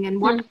spotting and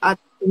Hmm. what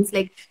other things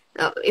like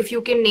if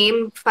you can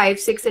name five,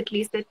 six at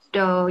least that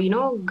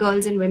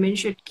girls and women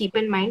should keep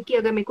in mind कि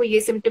अगर मेरे को ये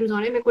symptoms हो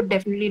रहे हैं मेरे को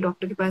definitely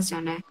डॉक्टर के पास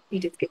जाना है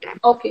पीरियड्स के time.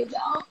 Okay.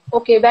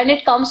 Okay. When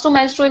it comes to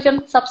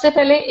menstruation, सबसे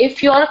पहले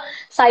if your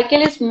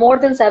cycle is more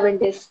than 7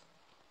 days,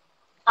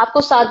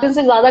 आपको 7 दिन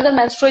से ज्यादा अगर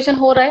menstruation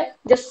हो रहा है,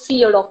 just see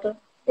your doctor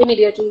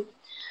immediately.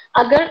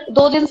 अगर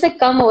 2 दिन से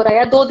कम हो रहा है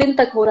या 2 दिन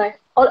तक हो रहा है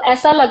और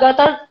ऐसा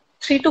लगातार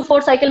 3 to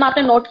 4 साइकिल में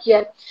आपने नोट किया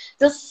है,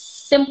 just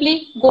simply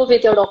go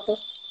with your doctor.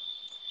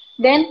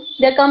 Then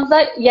there comes the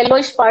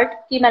yellowish part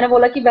कि मैंने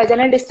बोला कि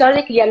वेजाइनल डिस्चार्ज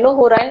एक येलो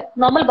हो रहा है,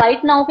 नॉर्मल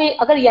वाइट ना हो के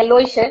अगर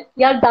येलोइश है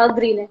या डार्क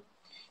ग्रीन है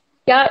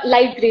या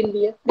लाइट ग्रीन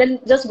भी है, then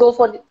just go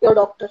for your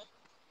doctor.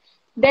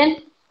 Then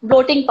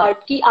bloating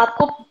part कि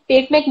आपको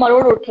पेट में एक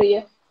मरोड़ उठ रही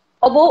है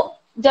और वो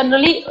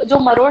जनरली जो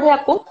मरोड़ है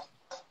आपको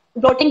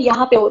ब्लोटिंग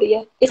यहाँ पे हो रही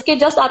है, इसके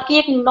जस्ट आपकी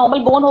एक नॉर्मल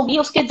बोन होगी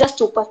उसके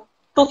जस्ट ऊपर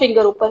 2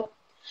 फिंगर ऊपर.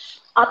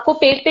 आपको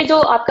पेट पे जो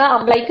आपका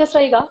अम्बलाइकस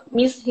रहेगा,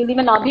 मीन्स हिंदी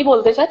में नाभि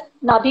बोलते शायद,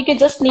 नाभि के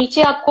जस्ट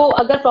नीचे आपको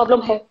अगर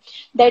प्रॉब्लम है,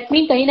 दैट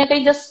मीन कहीं ना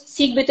कहीं just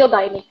seek with your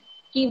gynaec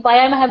कि why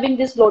I am having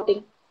this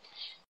bloating.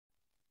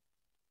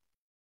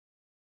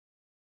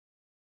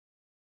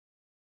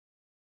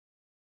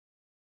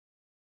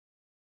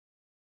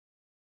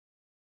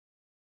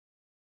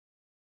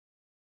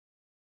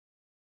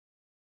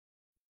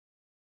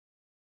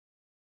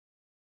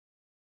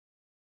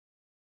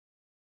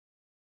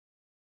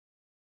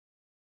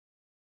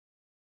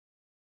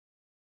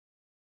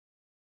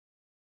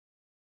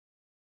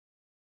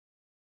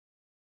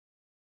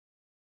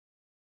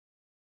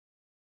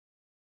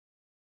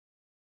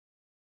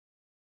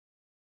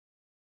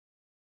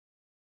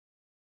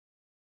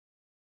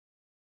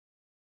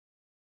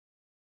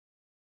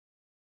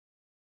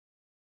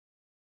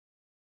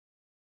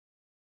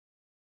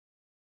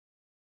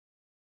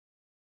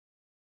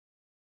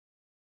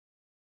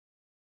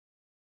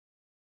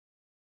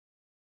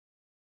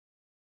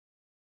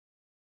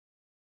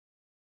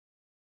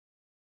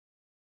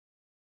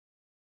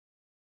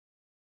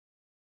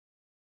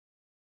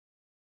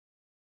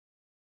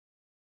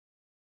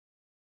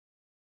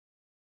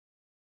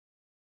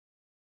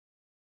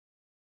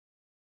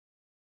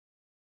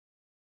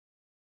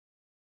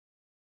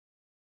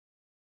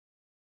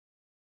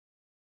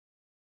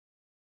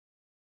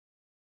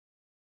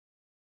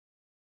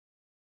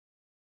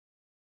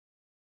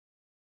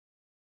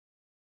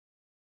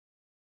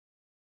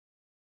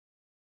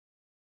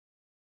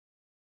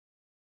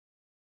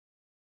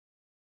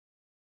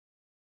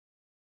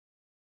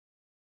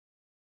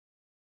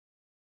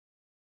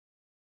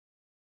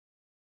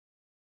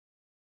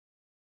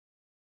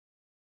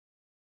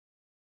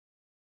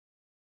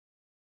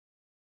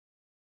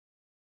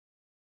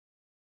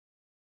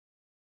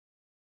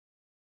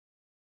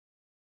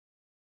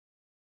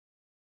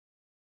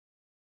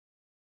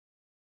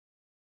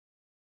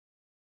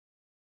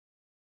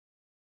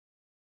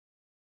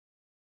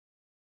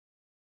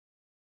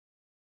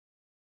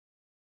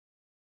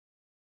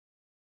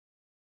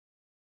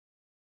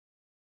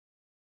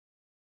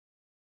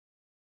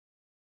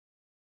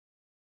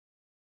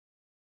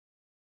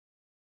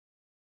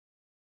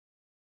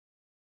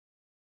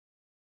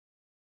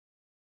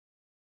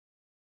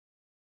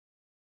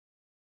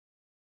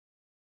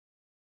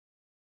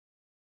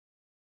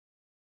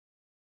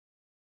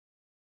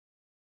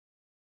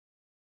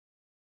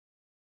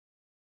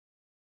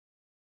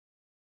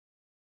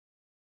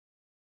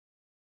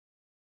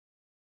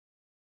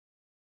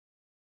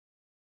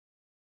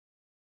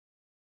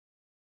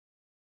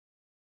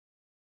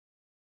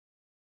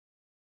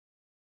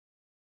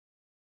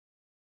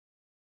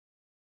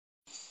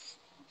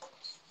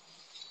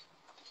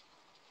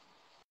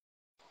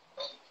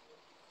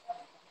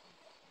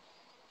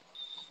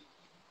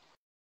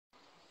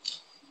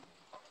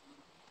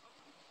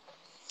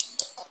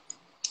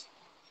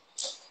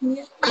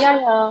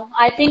 Yeah,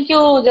 I think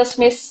you just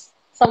missed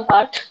some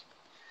part.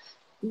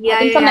 I Yeah,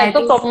 think yeah, some yeah, I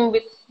network think problem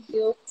with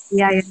you.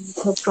 yeah, yeah,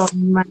 no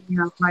problem. My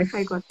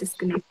Wi-Fi got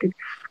disconnected.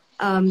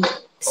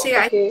 So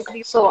yeah, I Okay, think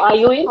we so are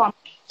you in?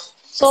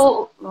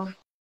 So of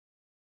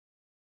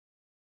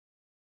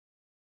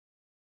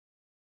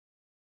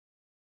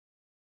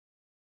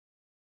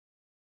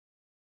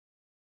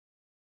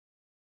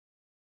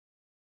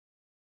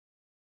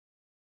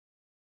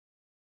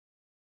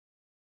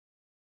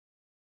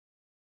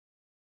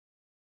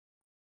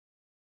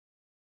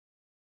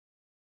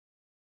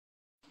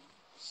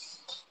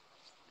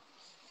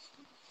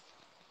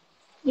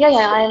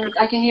yeah,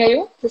 I can hear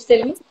you. Just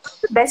tell me.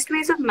 the best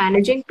ways of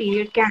managing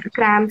period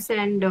cramps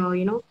and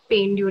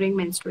pain during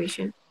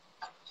menstruation.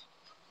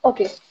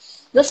 Okay,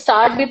 just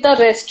start with the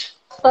rest.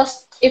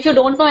 First, if you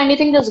don't know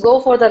anything, just go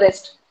for the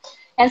rest.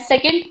 And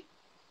second,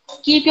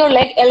 keep your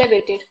leg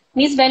elevated.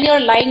 Means when you're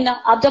lying ना,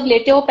 आप जब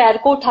लेटे हो पैर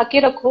को उठा के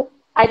रखो.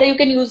 Either you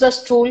can use a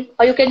stool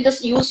or you can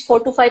just use 4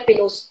 to 5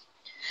 pillows.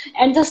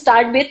 And just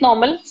start with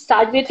normal.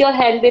 Start with your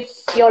hand with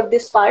your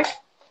this part,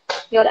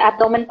 your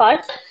abdomen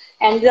part,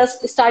 and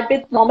just start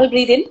with normal.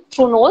 Breathe in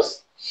through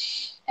nose,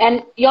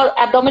 and your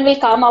abdomen will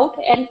come out,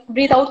 and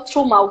breathe out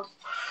through mouth.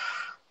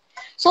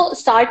 So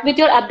start with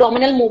your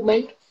abdominal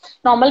movement,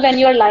 normal when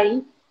you are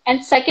lying.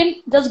 And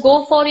second, just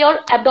go for your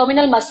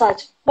abdominal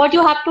massage. What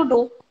you have to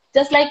do,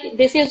 just like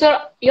this is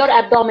your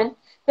abdomen,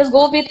 just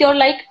go with your,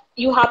 like,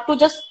 you have to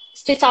just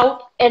stretch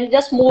out and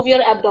just move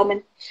your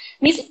abdomen.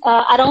 Means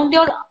around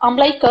your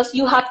umbilicus,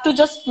 you have to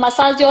just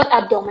massage your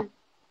abdomen.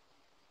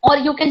 Or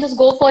you can just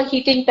go for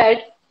heating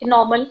pad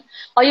normal.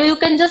 Or you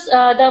can just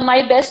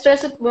my best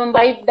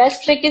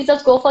trick is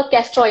just go for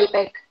castor oil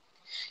pack.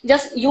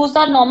 Just use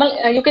the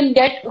normal, you can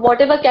get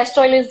whatever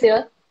castor oil is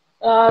there.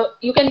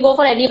 You can go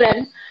for any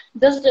brand.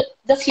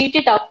 Just heat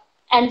it up,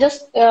 and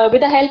just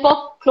with the help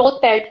of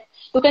cloth pad,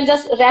 you can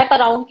just wrap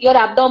around your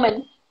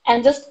abdomen,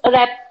 and just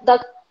wrap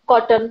the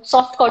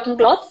soft cotton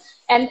cloth.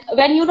 And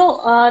when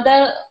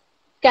the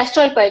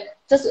castor oil pack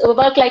just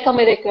work like a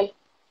miracle.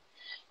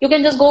 You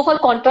can just go for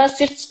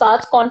contrasted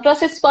bath.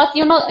 Contrasted bath,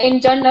 in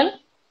general,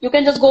 you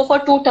can just go for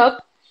 2 tub.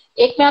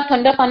 एक में आप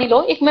ठंडा पानी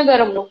लो, एक में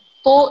गर्म लो.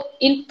 तो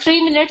in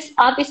 3 minutes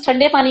आप इस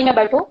ठंडे पानी में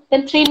बैठो,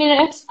 then 3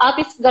 minutes आप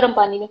इस गर्म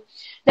पानी में.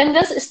 Then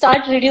just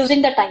start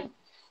reducing the time.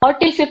 Or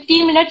till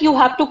 15 minutes you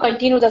have to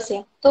continue the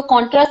same. So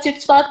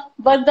contrasted bath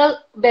work the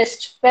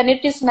best when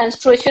it is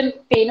menstruation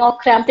pain or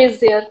cramp is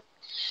there.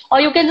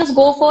 Or you can just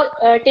go for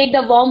take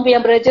the warm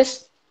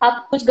beverages.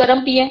 आप कुछ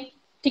गर्म पिए,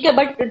 ठीक है,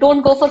 but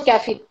don't go for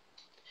caffeine.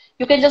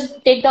 You can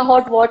just take the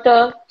hot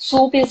water,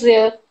 soup is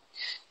there.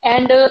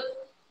 And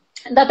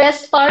the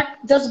best part,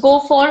 just go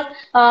for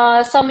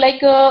some,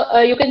 like,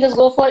 you can just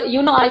go for,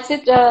 I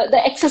said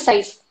the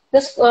exercise.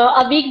 Just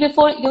a week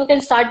before, you can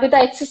start with the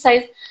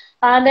exercise.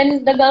 And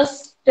then the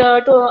girls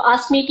to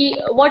ask me ki,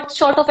 what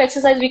sort of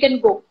exercise we can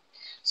go.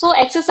 So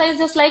exercise,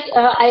 just like,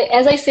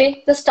 as I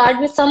say, just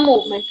start with some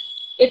movement.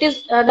 It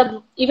is,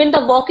 even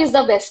the walk is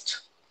the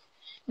best.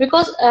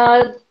 Because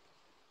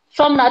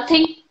from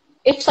nothing,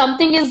 if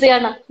something is there,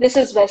 na, this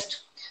is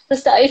best.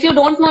 Just, if you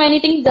don't know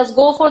anything, just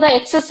go for the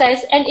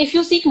exercise. And if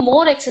you seek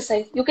more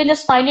exercise, you can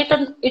just find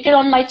it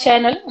on my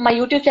channel. My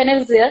YouTube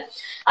channel is there.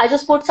 I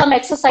just put some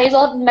exercise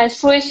on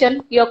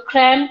menstruation, your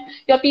cramp,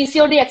 your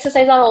PCOD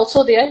exercise are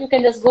also there. You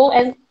can just go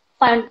and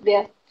find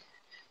there.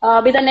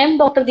 With the name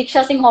Dr.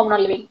 Deeksha Singh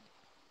Hormonal Living.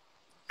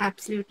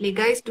 Absolutely.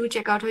 Guys, do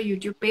check out her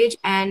YouTube page,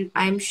 and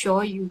I'm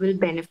sure you will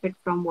benefit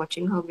from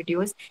watching her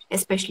videos,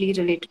 especially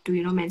related to,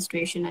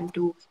 menstruation and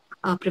to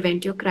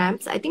prevent your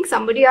cramps. I think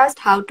somebody asked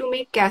how to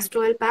make castor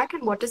oil pack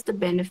and what is the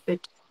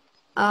benefit.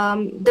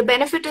 The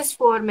benefit is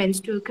for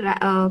menstrual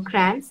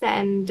cramps,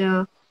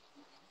 and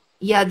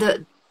yeah,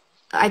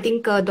 I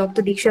think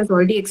Dr. Deeksha has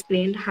already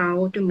explained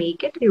how to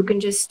make it. You can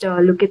just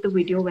look at the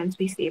video once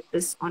we save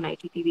this on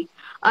ITTV.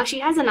 She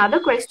has another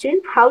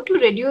question: how to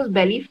reduce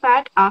belly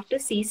fat after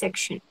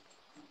C-section?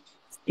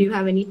 Do you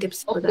have any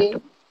tips for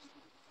that?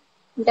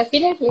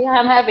 Definitely,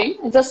 I'm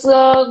having. Just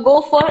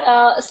go for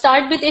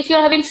start with, if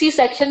you're having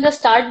C-section, just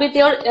start with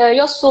your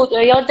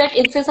that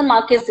incision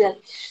mark is there.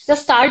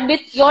 Just start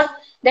with your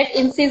that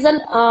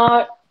incision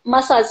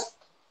massage.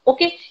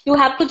 Okay, you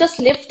have to just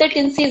lift that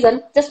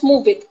incision, just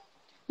move it.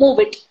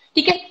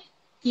 Okay,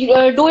 you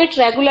do it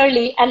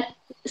regularly, and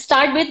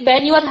start with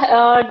when you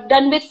are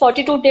done with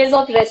 42 days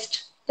of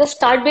rest. Just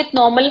start with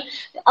normal.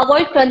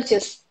 Avoid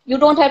crunches. You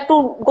don't have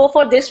to go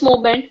for this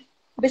movement.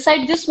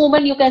 Beside this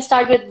movement, you can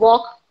start with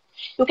walk.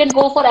 You can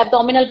go for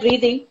abdominal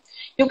breathing.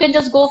 You can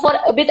just go for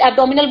with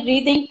abdominal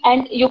breathing,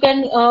 and you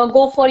can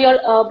go for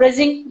your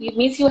breathing. It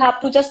means you have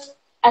to just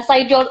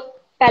aside your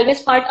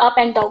pelvis part up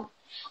and down.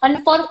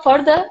 And for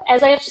further,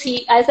 as I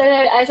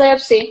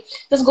have said,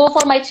 just go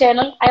for my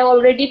channel. I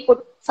already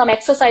put some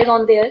exercise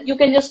on there. You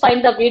can just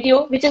find the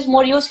video, which is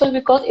more useful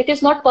because it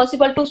is not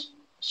possible to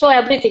show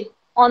everything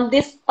on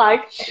this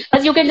part.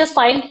 But you can just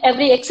find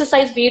every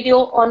exercise video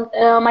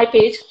on my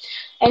page.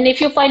 And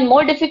if you find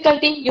more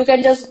difficulty, you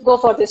can just go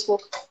for this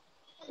book.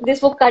 This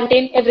book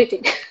contains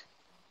everything.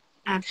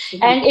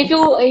 Absolutely. And if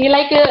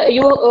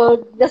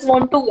you just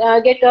want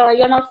to get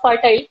you're not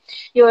fertile,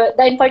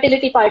 the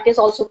infertility part is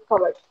also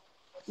covered.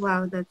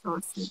 Wow, that's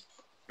awesome.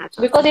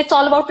 Because it's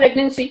all about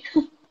pregnancy.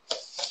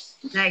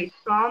 Right,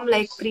 from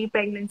like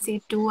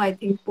pre-pregnancy to, I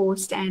think,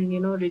 post, and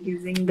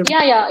reducing the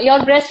your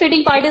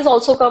breastfeeding part is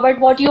also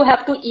covered. What you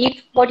have to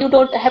eat, what you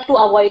don't have to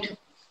avoid.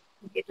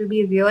 It will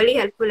be really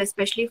helpful,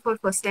 especially for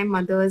first-time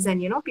mothers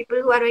and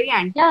people who are very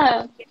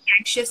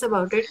anxious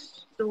about it.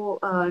 So,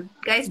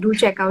 guys, do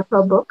check out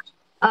her book.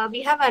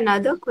 We have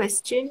another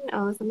question.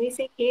 Somebody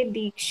say, "Hey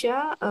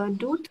Deeksha,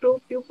 do throw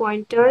few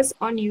pointers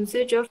on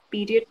usage of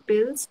period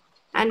pills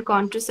and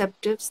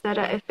contraceptives that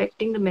are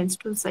affecting the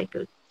menstrual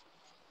cycle."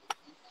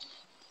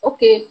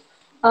 Okay.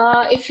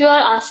 If you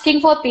are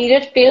asking for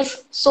period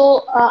pills,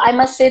 so I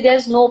must say there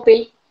is no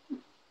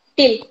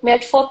pill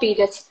made for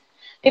periods.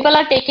 People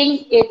are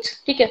taking it.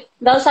 Okay.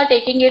 Girls are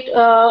taking it.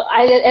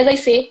 As I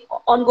say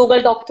on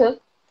Google Doctor.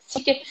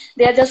 Okay.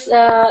 They are just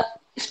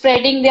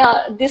spreading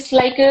this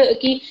like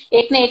कि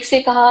एक ने एक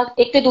से कहा,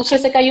 एक ने दूसरे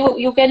से कहा,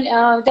 यू कैन,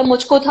 जब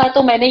मुझको था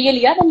तो मैंने ये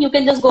लिया, then you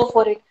can just go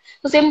for it.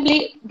 So simply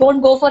don't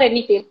go for any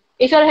pill.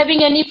 If you are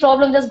having any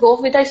problem, just go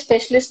with a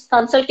specialist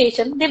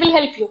consultation. They will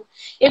help you.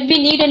 If we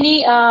need any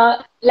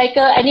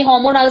any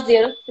hormone are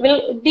there,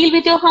 we'll deal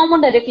with your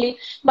hormone directly.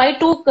 Why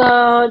to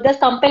just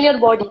compel your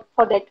body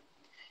for that?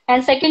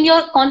 And second,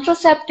 your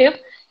contraceptive.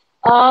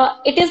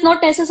 It is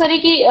not necessary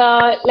ki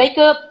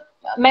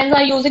men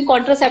are using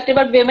contraceptive,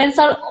 but women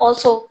are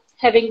also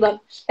having one.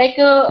 Like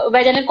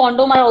vaginal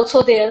condom are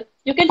also there.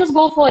 You can just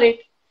go for it.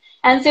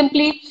 And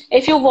simply,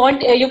 if you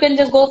want, you can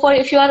just go for,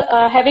 if you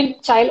are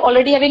having child,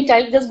 already having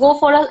child, just go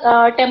for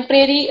a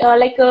temporary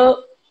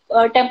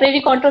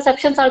temporary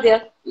contraceptions are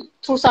there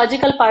through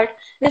surgical part.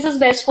 This is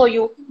best for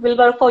you, will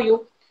work for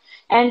you.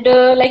 And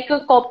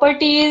copper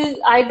tea,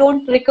 I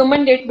don't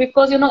recommend it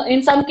because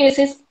in some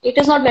cases it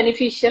is not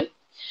beneficial.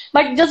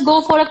 But just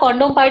go for a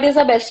condom part is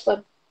the best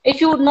one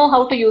if you know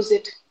how to use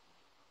it.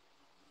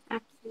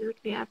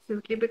 Absolutely,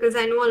 absolutely. Because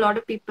I know a lot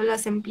of people are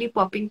simply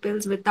popping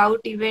pills without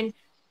even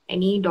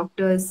any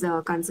doctor's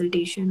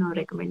consultation or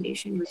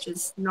recommendation, which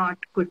is not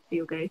good for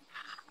you guys.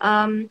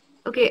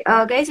 Okay,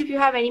 guys, if you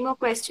have any more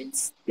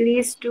questions,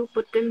 please do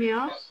put them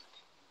here.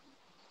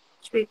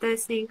 Shweta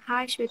is saying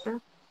hi, Shweta.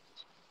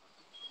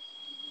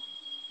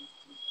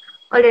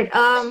 All right.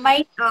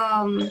 My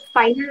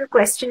final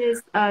question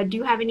is: do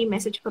you have any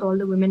message for all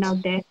the women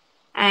out there?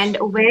 And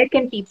where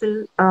can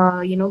people,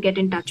 get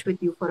in touch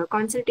with you for a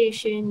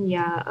consultation?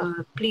 Yeah,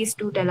 please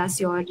do tell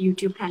us your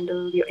YouTube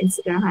handle, your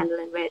Instagram handle,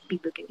 and where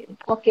people can get in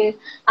touch. Okay,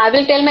 I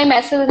will tell my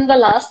message in the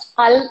last.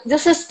 I'll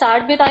just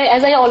start with,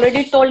 as I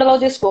already told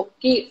about this book.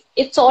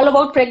 It's all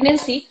about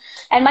pregnancy.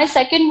 And my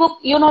second book,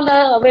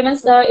 the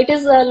women's, it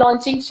is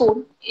launching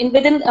soon.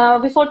 Within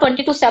before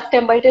 22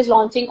 September, it is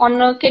launching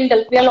on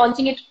Kindle. We are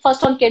launching it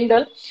first on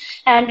Kindle,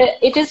 and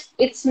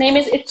its name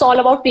is It's All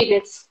About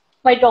Periods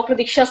by Dr.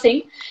 Deeksha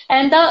Singh.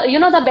 And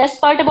the best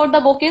part about the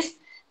book is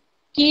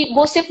कि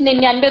वो सिर्फ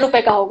 99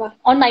 रुपए का होगा,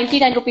 और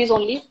 99 rupees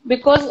only.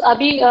 Because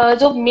अभी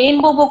जो main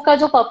वो बुक का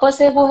जो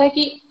पर्पस है वो है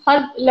कि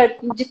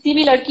जितनी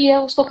भी लड़की है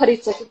उसको खरीद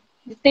सके,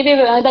 जितने भी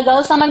the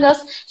girls among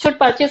us should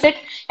purchase it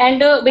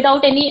and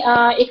without any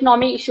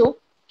economic issue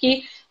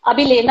कि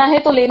अभी लेना है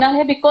तो लेना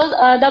है. Because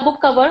the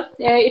book cover,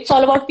 it's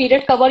all about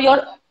period, cover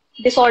your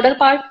disorder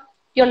part,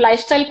 your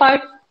lifestyle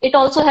part. It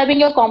also having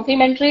your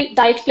complimentary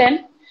diet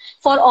plan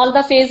for all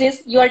the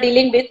phases you are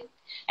dealing with,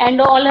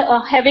 and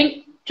all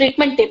having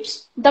treatment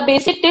tips. The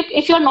basic tip,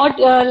 if you're not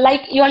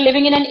you are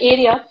living in an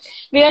area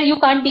where you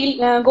can't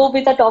go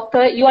with a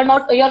doctor,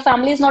 your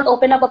family is not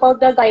open up about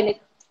the gynec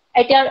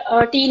at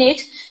your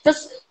teenage,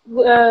 just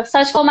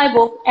search for my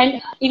book,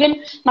 and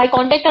even my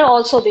contact are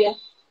also there.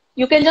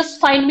 You can just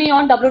find me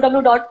on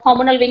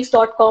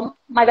www.hormonalwings.com,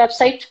 my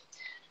website.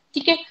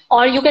 Okay?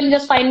 Or you can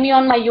just find me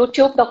on my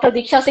YouTube, Dr.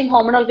 Deeksha Singh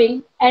Hormonal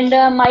Wing, and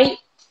my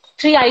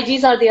 3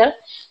 IGs are there.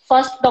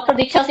 First, Dr.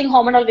 Deeksha Singh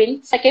Hormonal Wing.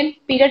 Second,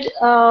 period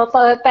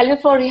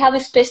pelvic floor rehab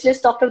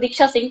specialist, Dr.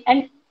 Deeksha Singh,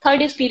 and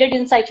third is period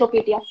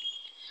encyclopedia,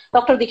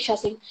 Dr. Deeksha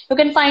Singh. You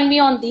can find me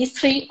on these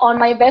 3 on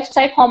my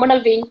website,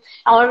 Hormonal Wing,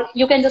 or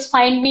you can just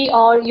find me,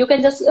 or you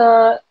can just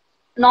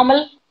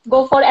normal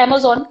go for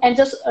Amazon and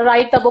just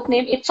write the book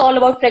name. It's All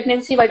About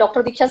Pregnancy by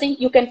Dr. Deeksha Singh.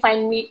 You can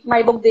find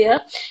my book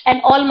there,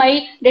 and all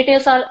my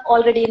details are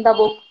already in the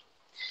book.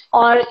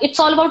 Or It's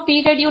All About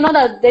Period.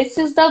 That this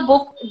is the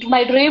book,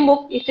 my dream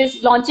book. It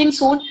is launching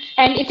soon,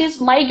 and it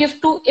is my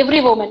gift to every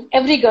woman,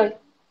 every girl,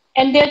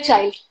 and their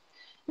child.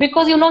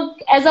 Because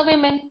as a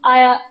woman,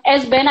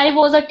 as when I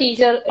was a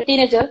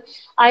teenager,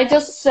 I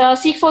just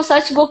seek for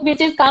such book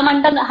which is come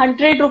under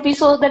 100 rupees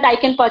so that I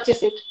can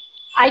purchase it.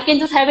 I can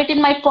just have it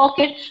in my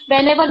pocket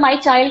whenever my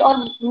child or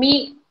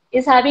me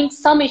is having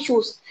some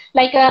issues.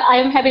 Like I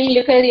am having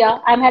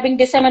leukorrhea, I am having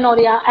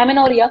dysmenorrhea,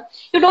 amenorrhea.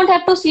 You don't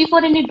have to see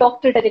for any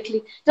doctor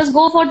directly. Just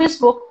go for this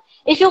book.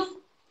 If you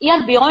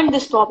are beyond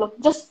this problem,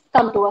 just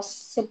come to us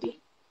simply.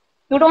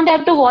 You don't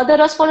have to bother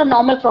us for a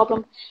normal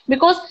problem.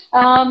 Because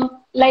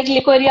like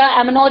leukorrhea,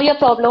 amenorrhea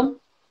problem,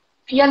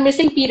 you are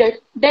missing period,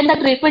 then the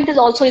treatment is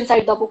also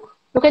inside the book.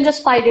 You can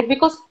just find it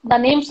because the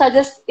name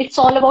suggests it's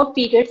all about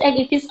periods, and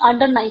it is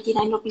under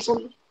 99 rupees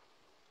only.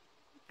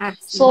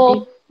 Absolutely.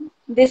 So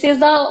this is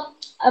the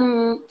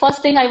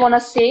first thing I want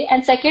to say.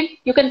 And second,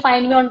 you can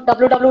find me on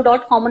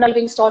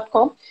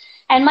www.hormonalwings.com.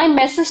 And my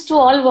message to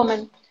all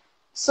women.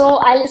 So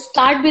I'll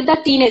start with the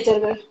teenager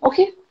girl.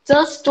 Okay,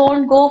 just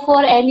don't go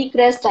for any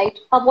crash diet.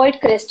 Avoid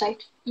crash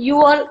diet.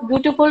 You are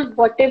beautiful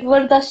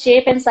whatever the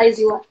shape and size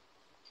you are.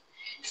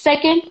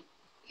 Second,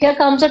 here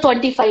comes the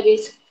 25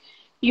 age.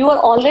 You are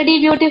already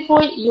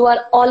beautiful. You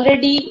are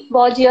already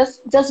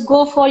gorgeous. Just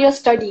go for your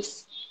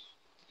studies.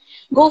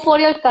 Go for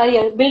your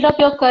career. Build up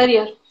your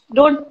career.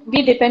 Don't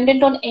be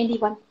dependent on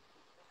anyone.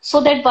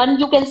 So that one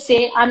you can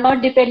say, I'm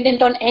not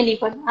dependent on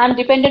anyone. I'm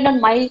dependent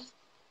on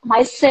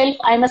myself.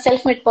 I'm a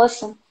self-made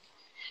person.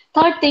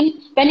 Third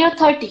thing, when you're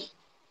 30,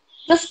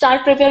 just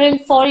start preparing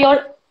for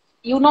your,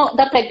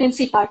 the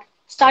pregnancy part.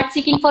 Start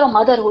seeking for a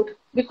motherhood,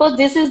 because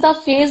this is the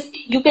phase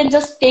you can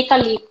just take a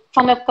leap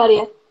from your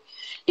career.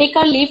 take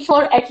a leave for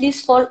at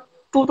least for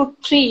 2 to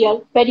 3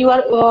 years when you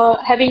are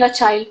having a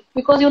child,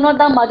 because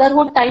the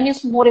motherhood time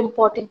is more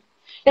important.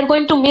 You're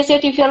going to miss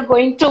it if you're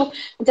going to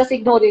just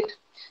ignore it.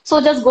 So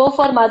just go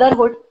for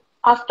motherhood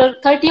after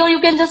 30, or you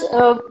can just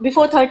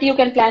before 30 you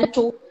can plan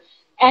to.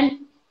 And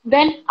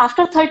when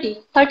after 30,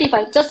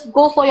 35, just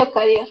go for your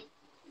career.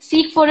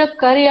 Seek for your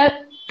career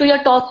to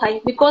your top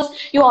high, because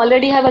you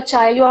already have a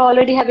child, you are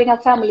already having a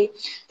family.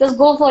 Just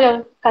go for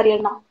your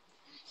career now.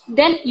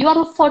 Then you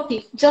are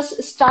 40,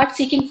 just start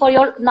seeking for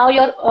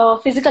your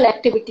physical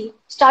activity.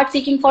 Start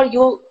seeking for,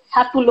 you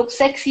have to look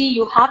sexy,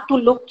 you have to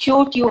look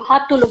cute, you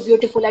have to look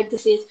beautiful at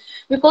this age,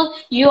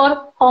 because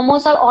your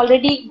hormones are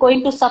already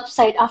going to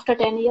subside after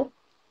 10 years.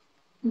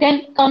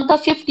 Then come the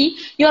 50,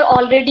 you're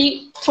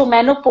already through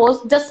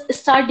menopause. Just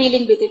start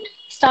dealing with it.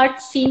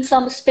 Start seeing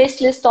some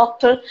specialist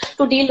doctor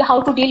to deal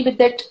how to deal with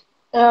that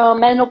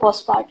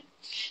menopause part.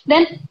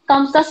 Then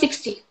comes the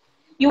 60.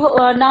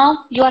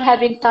 Now you are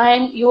having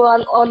time. You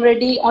are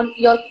already on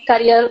your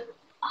career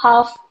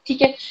half.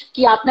 ठीक है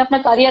कि आपने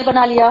अपना career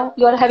बना लिया.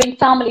 You are having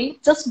family.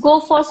 Just go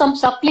for some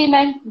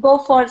supplement. Go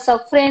for some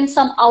friends,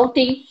 some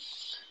outing.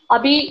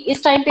 अभी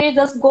इस time पे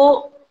just go.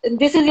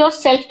 This is your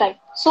self time.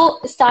 So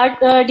start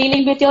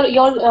dealing with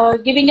your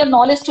giving your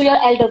knowledge to your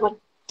elder one.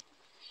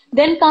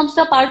 Then comes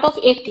the part of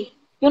 80.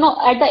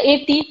 At the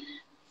 80,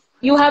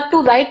 you have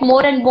to write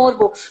more and more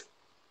books.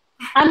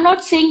 I'm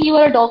not saying you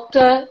are a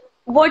doctor.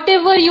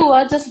 Whatever you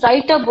are, just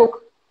write a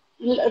book,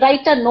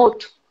 write a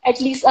note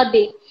at least a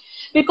day,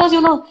 because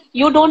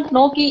you don't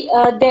know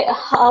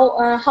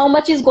how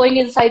much is going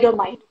inside your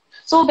mind.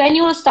 So when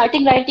you are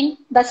starting writing,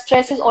 the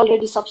stress is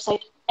already subside.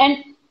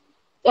 And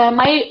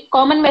my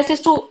common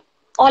message to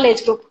all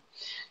age group: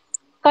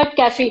 cut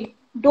caffeine.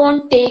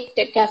 Don't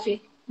take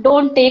caffeine.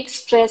 Don't take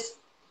stress.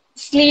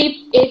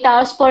 Sleep 8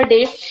 hours per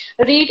day.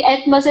 Read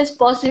as much as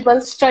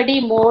possible. Study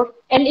more.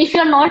 And if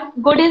you're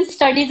not good in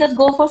study, just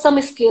go for some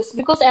skills,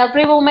 because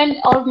every woman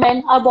or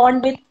man are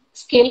born with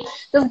skill.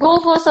 Just go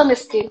for some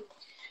skill.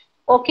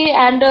 Okay,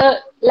 and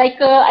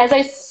as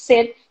I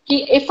said,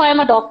 if I am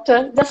a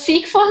doctor, just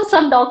seek for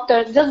some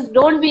doctor. Just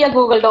don't be a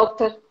Google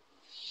doctor.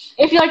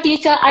 If you're a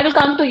teacher, I will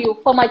come to you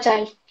for my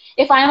child.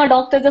 If I am a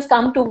doctor, just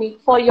come to me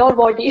for your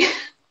body.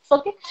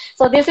 Okay.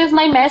 So this is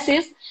my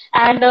message.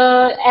 And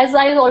as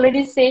I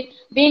already say,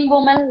 being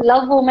woman,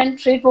 love woman,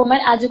 treat woman,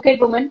 educate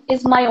woman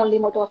is my only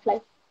motto of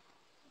life.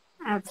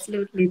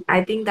 Absolutely.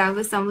 I think that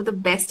was some of the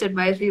best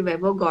advice we've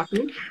ever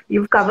gotten.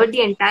 You've covered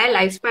the entire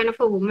lifespan of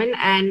a woman,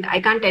 and I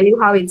can't tell you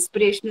how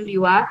inspirational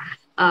you are.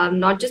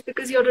 Not just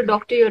because you're a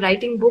doctor, you're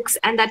writing books,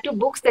 and that too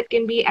books that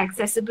can be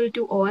accessible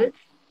to all.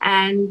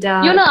 And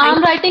thank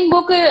I'm writing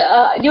book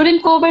during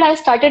COVID. I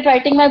started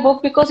writing my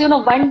book because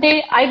one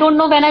day I don't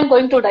know when I'm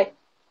going to die.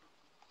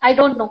 I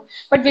don't know.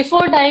 But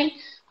before dying,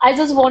 I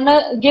just want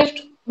to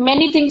gift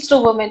many things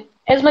to women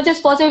as much as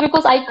possible,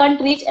 because I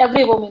can't reach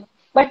every woman,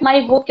 but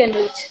my book can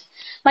reach.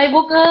 My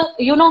book,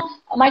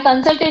 my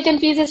consultation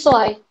fees is so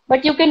high,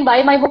 but you can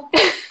buy my book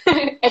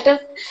at a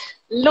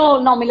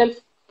low nominal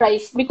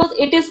price, because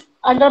it is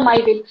under my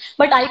will.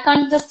 But I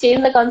can't just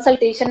change the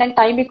consultation and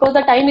time, because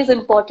the time is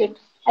important.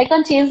 I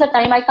can't change the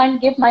time. I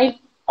can't give my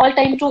all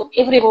time to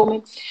every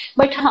woman.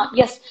 But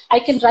yes, I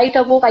can write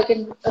a book. I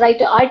can write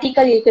an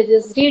article. You can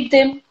just read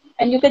them,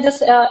 and you can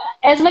just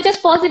as much as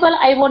possible.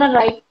 I wanna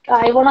write.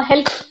 I wanna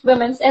help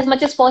women as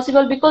much as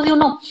possible, because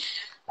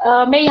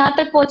मैं यहाँ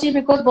तक पहुंची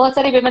because बहुत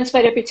सारे women's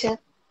मेरे पीछे हैं.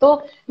 तो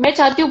मैं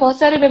चाहती हूँ बहुत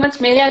सारे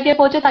विमेन्स मेरे आगे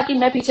पहुंचे ताकि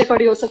मैं पीछे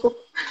खड़ी हो सकूं.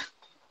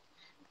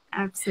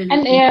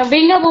 absolutely. And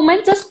being a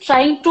woman, just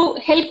trying to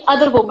help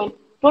other women.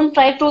 Don't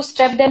try to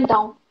step them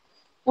down.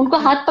 उनको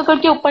हाथ पकड़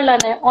के ऊपर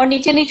लाना है और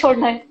नीचे नहीं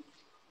छोड़ना है.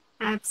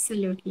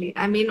 Absolutely.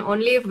 I mean,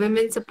 only if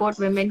women support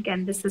women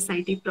can the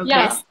society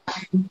progress.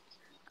 Yeah.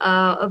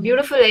 A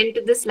beautiful end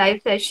to this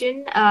live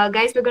session.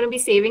 Guys, we're going to be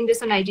saving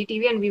this on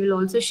IGTV, and we will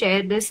also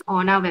share this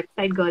on our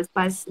website,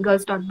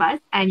 girls.buzz.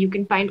 And you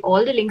can find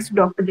all the links to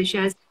Dr.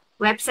 Disha's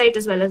website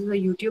as well as her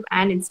YouTube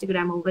and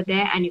Instagram over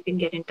there, and you can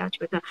get in touch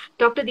with her.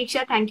 Dr.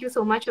 Deeksha, thank you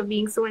so much for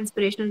being so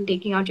inspirational and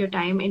taking out your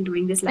time in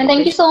doing this live And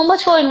thank you session. so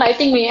much for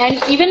inviting me.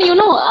 And even,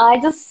 I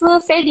just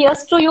said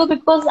yes to you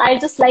because I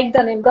just like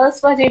the name, Girls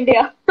First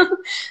India.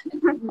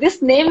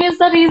 This name is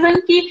the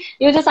reason ki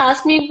you just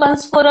asked me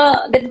once for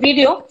that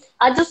video.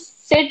 I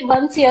just said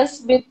once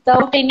yes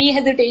without any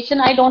hesitation.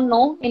 I don't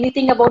know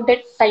anything about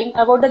that time,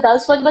 about the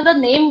Girls First, but the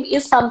name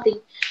is something.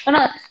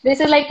 This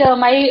is like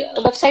my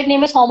website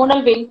name is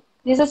Hormonal Wing.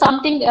 This is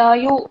something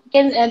you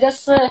can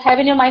just have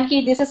in your mind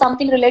ki this is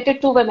something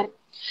related to women.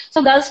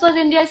 So Girls First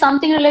India is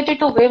something related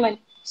to women.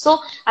 So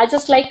I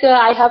just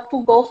I have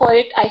to go for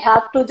it. I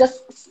have to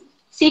just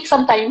seek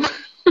some time.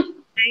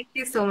 Thank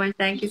you so much.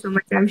 Thank you so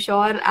much. I'm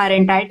sure our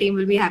entire team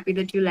will be happy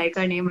that you like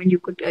our name and you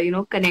could,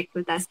 connect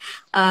with us.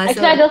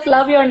 Actually, I just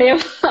love your name.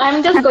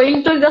 I'm just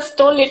going to just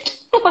stole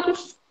it.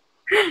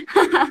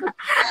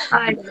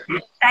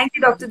 Thank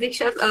you, Dr.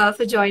 Deeksha,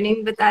 for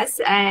joining with us.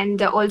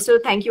 And also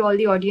thank you all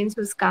the audience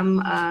who's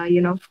come,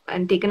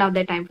 and taken out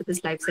their time for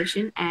this live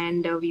session.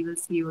 And we will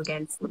see you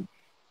again soon.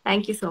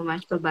 Thank you so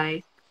much.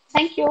 Bye-bye.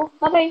 Thank you.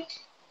 Bye-bye.